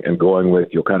pushing and going with.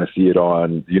 You'll kind of see it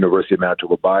on the University of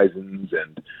Manitoba Bisons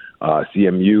and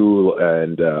CMU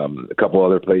and a couple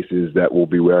other places that will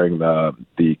be wearing the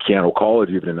Keano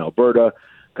College, even in Alberta,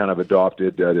 kind of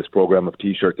adopted this program of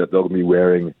T-shirts that they'll be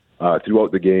wearing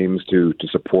throughout the games to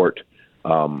support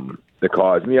the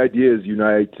cause. And the idea is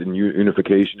unite and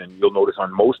unification. And you'll notice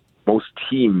on most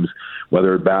teams,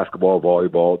 whether basketball,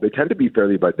 volleyball, they tend to be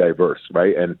fairly diverse,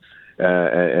 right? And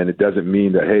it doesn't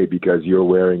mean that, hey, because you're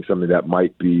wearing something that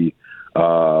might be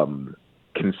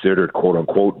considered quote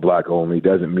unquote Black only,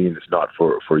 doesn't mean it's not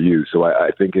for you. So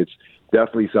I think it's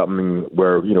definitely something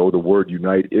where, the word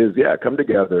unite is, come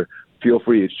together, feel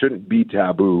free. It shouldn't be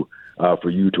taboo for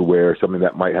you to wear something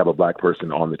that might have a Black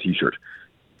person on the T-shirt.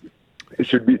 It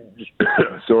should be,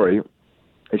 it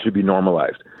should be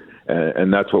normalized.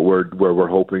 And that's what we're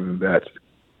hoping that.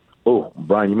 Oh,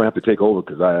 Brian, you might have to take over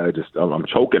because I'm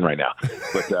choking right now.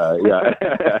 But that's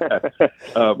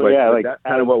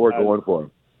kind of what we're going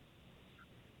for.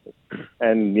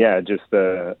 And just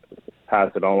to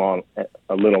pass it along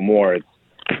a little more,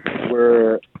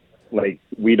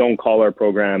 we don't call our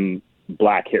program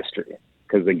Black History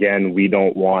because, again, we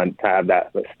don't want to have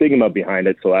that stigma behind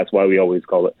it. So that's why we always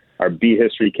call it our Be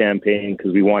History campaign,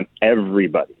 because we want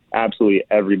everybody, absolutely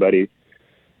everybody,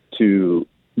 to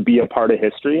be a part of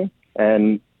history.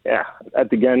 And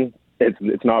again,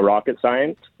 it's not rocket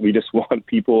science. We just want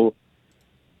people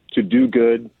to do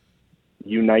good,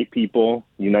 unite people,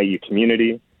 unite your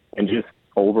community, and just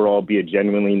overall be a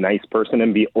genuinely nice person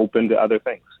and be open to other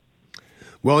things.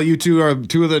 Well, you two are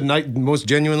two of the most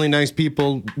genuinely nice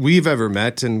people we've ever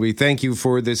met, and we thank you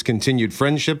for this continued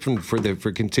friendship and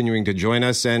for continuing to join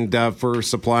us and for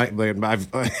supplying.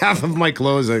 Half of my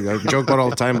clothes, I joke about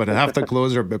all the time, but half the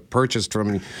clothes are purchased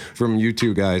from you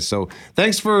two guys. So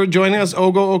thanks for joining us,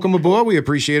 Ogo Okamabua. We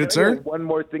appreciate it, sir. One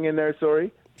more thing in there,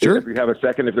 sorry. Sure. If you have a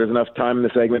second, if there's enough time in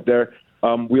the segment there.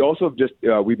 We also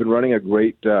we've been running a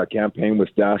great campaign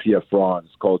with Stasia Franz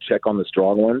called Check on the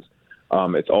Strong Ones.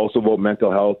 It's also about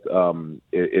mental health.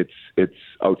 It's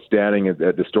outstanding.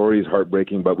 The story is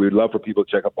heartbreaking, but we'd love for people to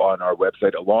check up on our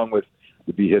website along with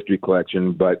the Be History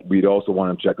collection. But we'd also want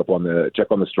them to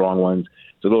check on the strong ones.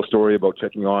 It's a little story about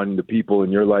checking on the people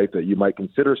in your life that you might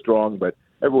consider strong, but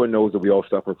everyone knows that we all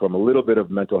suffer from a little bit of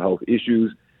mental health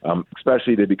issues.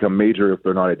 Especially they become major if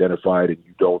they're not identified and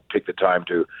you don't take the time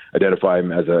to identify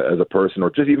them as a person, or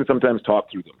just even sometimes talk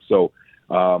through them. So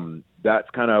that's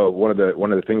kind of one of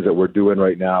the things that we're doing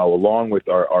right now, along with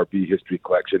our Be History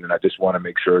collection. And I just want to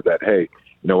make sure that, hey,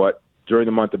 you know what? During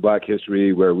the month of Black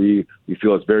History, where we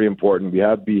feel it's very important, we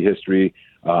have Be History,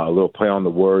 a little play on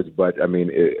the words, but I mean,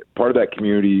 part of that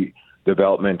community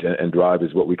development and drive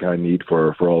is what we kind of need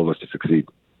for all of us to succeed.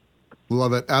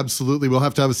 Love it. Absolutely. We'll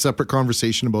have to have a separate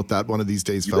conversation about that one of these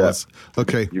days, fellas.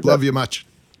 Okay. Love you much.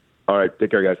 All right.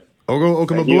 Take care, guys. Ogo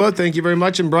Okamabua, thank you very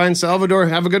much. And Brian Salvador,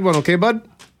 have a good one. Okay, bud?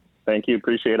 Thank you.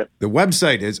 Appreciate it. The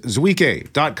website is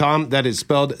ZUEIKE.com. That is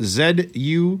spelled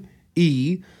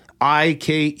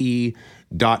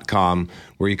ZUEIKE.com,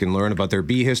 where you can learn about their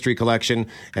Be History collection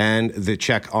and the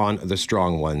Check on the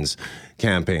Strong Ones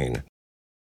campaign.